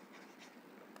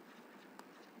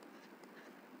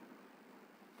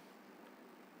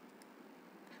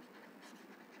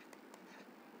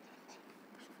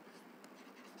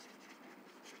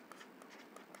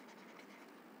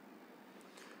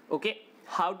 Okay,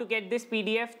 how to get this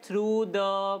PDF? Through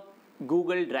the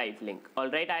Google Drive link. All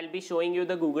right, I'll be showing you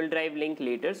the Google Drive link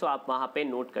later, so आप वहाँ पे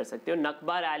note कर सकते हो.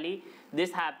 Nakba rally,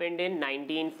 this happened in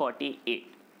 1948.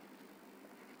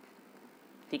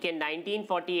 ठीक है,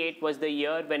 1948 was the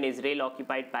year when Israel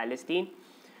occupied Palestine.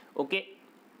 Okay,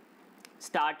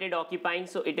 started occupying,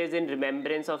 so it is in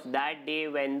remembrance of that day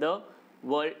when the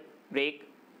world break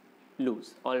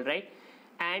loose. All right.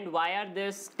 And why are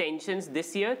these tensions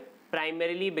this year?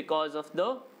 Primarily because of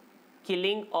the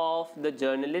killing of the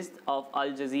journalist of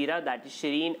Al Jazeera, that is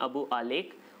Shireen Abu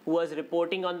Akleh, who was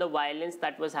reporting on the violence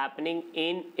that was happening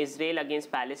in Israel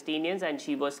against Palestinians, and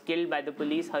she was killed by the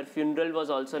police. Her funeral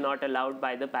was also not allowed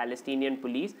by the Palestinian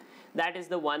police. That is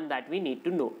the one that we need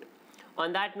to note.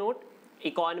 On that note,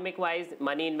 economic-wise,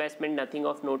 money investment, nothing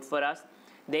of note for us.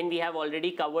 Then we have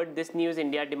already covered this news.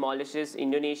 India demolishes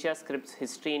Indonesia, scripts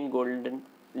history in golden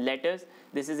letters.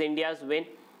 This is India's win.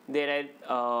 There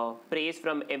are praise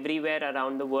from everywhere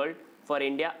around the world for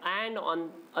India. And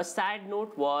on a sad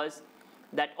note was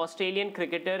that Australian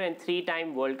cricketer and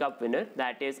 3-time World Cup winner,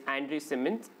 that is Andrew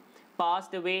Symonds,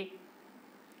 passed away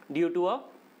due to a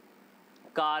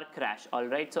car crash. All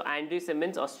right, so Andrew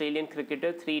Symonds, Australian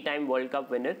cricketer, 3-time World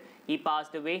Cup winner, he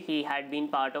passed away. He had been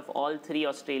part of all 3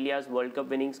 Australia's World Cup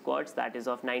winning squads, that is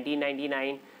of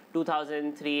 1999,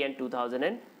 2003 and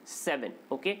 2007.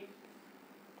 Okay.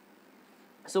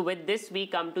 So with this, we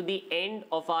come to the end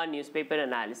of our newspaper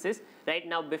analysis. Right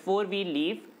now, before we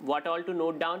leave, what all to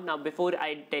note down? Now, before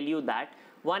I tell you that,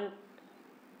 one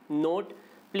note,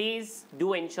 please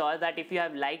do ensure that if you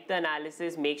have liked the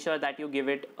analysis, make sure that you give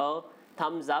it a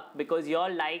thumbs up, because your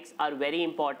likes are very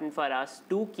important for us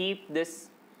to keep this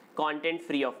content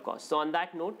free of cost. So on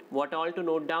that note, what all to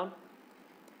note down?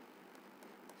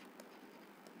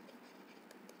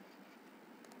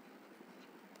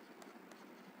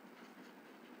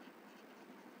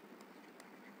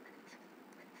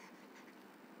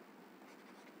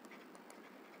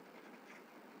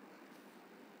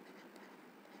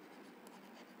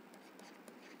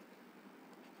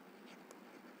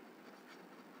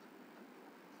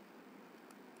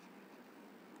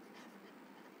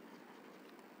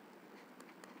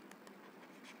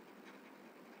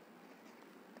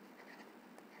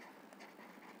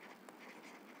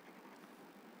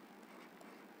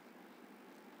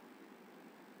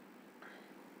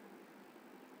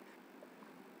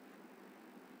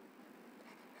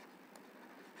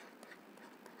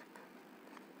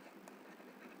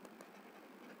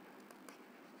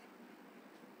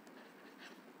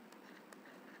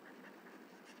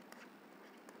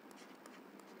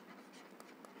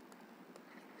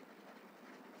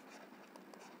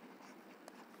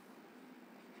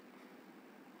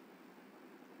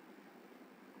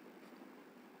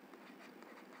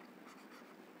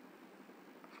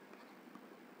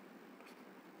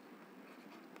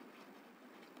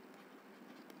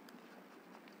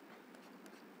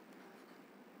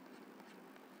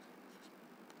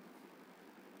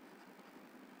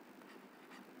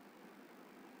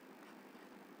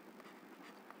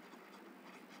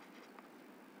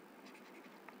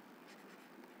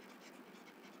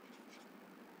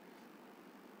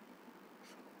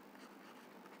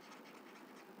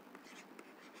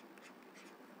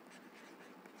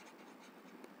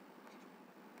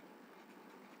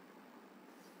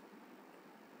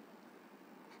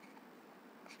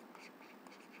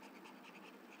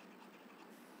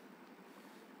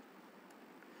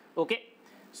 Okay,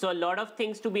 so a lot of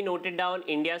things to be noted down.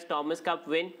 India's Thomas Cup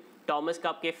win, Thomas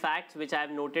Cup ke facts which I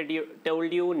have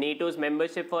told you, NATO's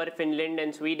membership for Finland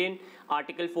and Sweden,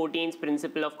 Article 14's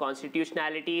principle of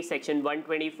constitutionality, Section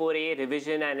 124A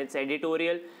revision and its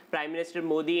editorial, Prime Minister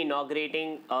Modi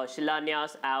inaugurating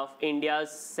Shilanyas of India's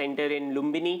center in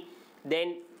Lumbini,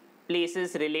 then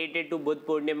places related to Buddha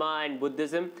Purnima and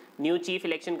Buddhism, new Chief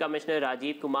Election Commissioner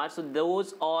Rajiv Kumar. So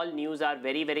those all news are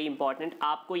very, very important.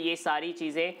 आपको ये सारी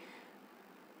चीज़ें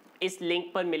इस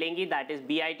link पर मिलेंगी, that is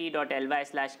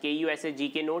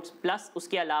bit.ly/KUSSGK notes, plus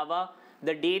उसके अलावा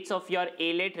the dates of your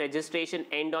ALET registration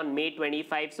end on May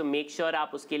 25, so make sure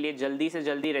आप उसके लिए जल्दी से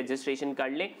जल्दी registration कर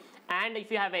लें. And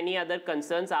if you have any other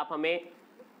concerns, आप हमें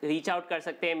रीच आउट कर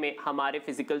सकते हैं हमारे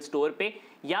फिजिकल स्टोर पे,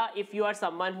 या if you are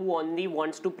someone who only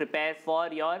wants to prepare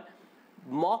for your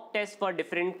mock test for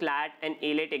different CLAT and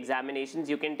ALET examinations,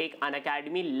 you can take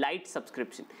Unacademy Lite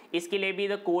subscription. इसके लिए भी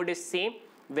the code is same,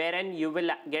 wherein you will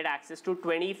get access to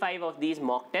 25 of these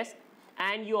mock tests,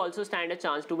 and you also stand a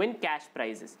chance to win cash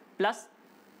prizes. Plus,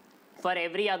 for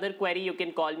every other query, you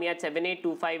can call me at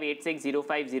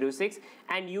 7825860506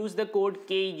 and use the code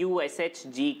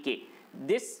KUSHGK.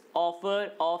 This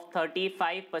offer of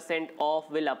 35%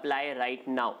 off will apply right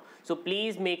now. So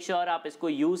please make sure आप इसको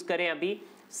use करें अभी.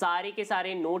 सारे के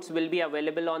सारे notes will be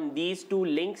available on these 2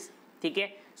 links. ठीक है,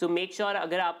 so make sure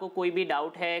अगर आपको कोई भी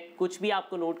डाउट है, कुछ भी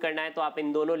आपको नोट करना है, तो आप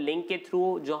इन दोनों लिंक के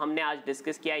थ्रू जो हमने आज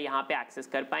डिस्कस किया है यहाँ पे एक्सेस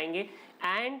कर पाएंगे.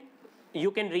 And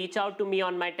You can reach out to me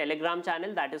on my Telegram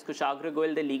channel, that is Kushagra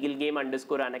Goyal, the legal game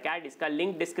 _Unacad. इसका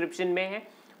link description में है.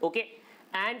 Okay.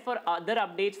 And for other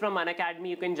updates from Unacademy,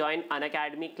 you can join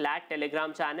Unacademy CLAT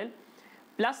Telegram channel.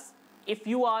 Plus, if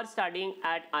you are studying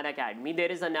at Unacademy,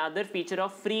 there is another feature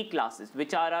of free classes,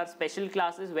 which are our special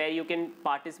classes where you can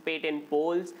participate in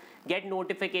polls, get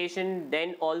notification,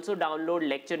 then also download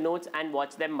lecture notes and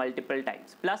watch them multiple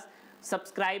times. Plus,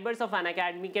 subscribers of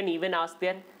Unacademy can even ask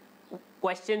their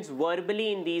questions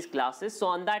verbally in these classes. So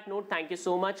on that note, thank you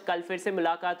so much. कल फिर से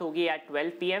मुलाकात होगी at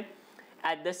 12 PM.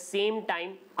 At the same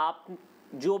time, आप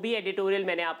जो भी editorial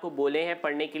मैंने आपको बोले हैं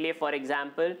पढ़ने के लिए, for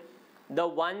example, the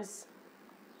ones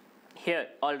here,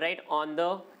 all right, on the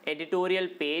editorial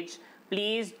page,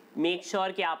 please make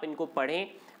sure कि आप इनको पढ़ें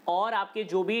और आपके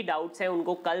जो भी डाउट्स हैं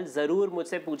उनको कल ज़रूर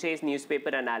मुझसे पूछें इस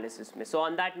न्यूज़पेपर एनालिसिस में. So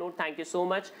on that note, thank you so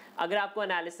much. अगर आपको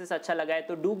एनालिसिस अच्छा लगा है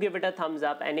तो do give it a thumbs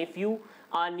up, and if you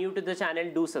are new to the channel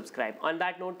do subscribe. On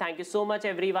that note, thank you so much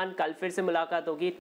everyone. कल फिर से मुलाकात होगी.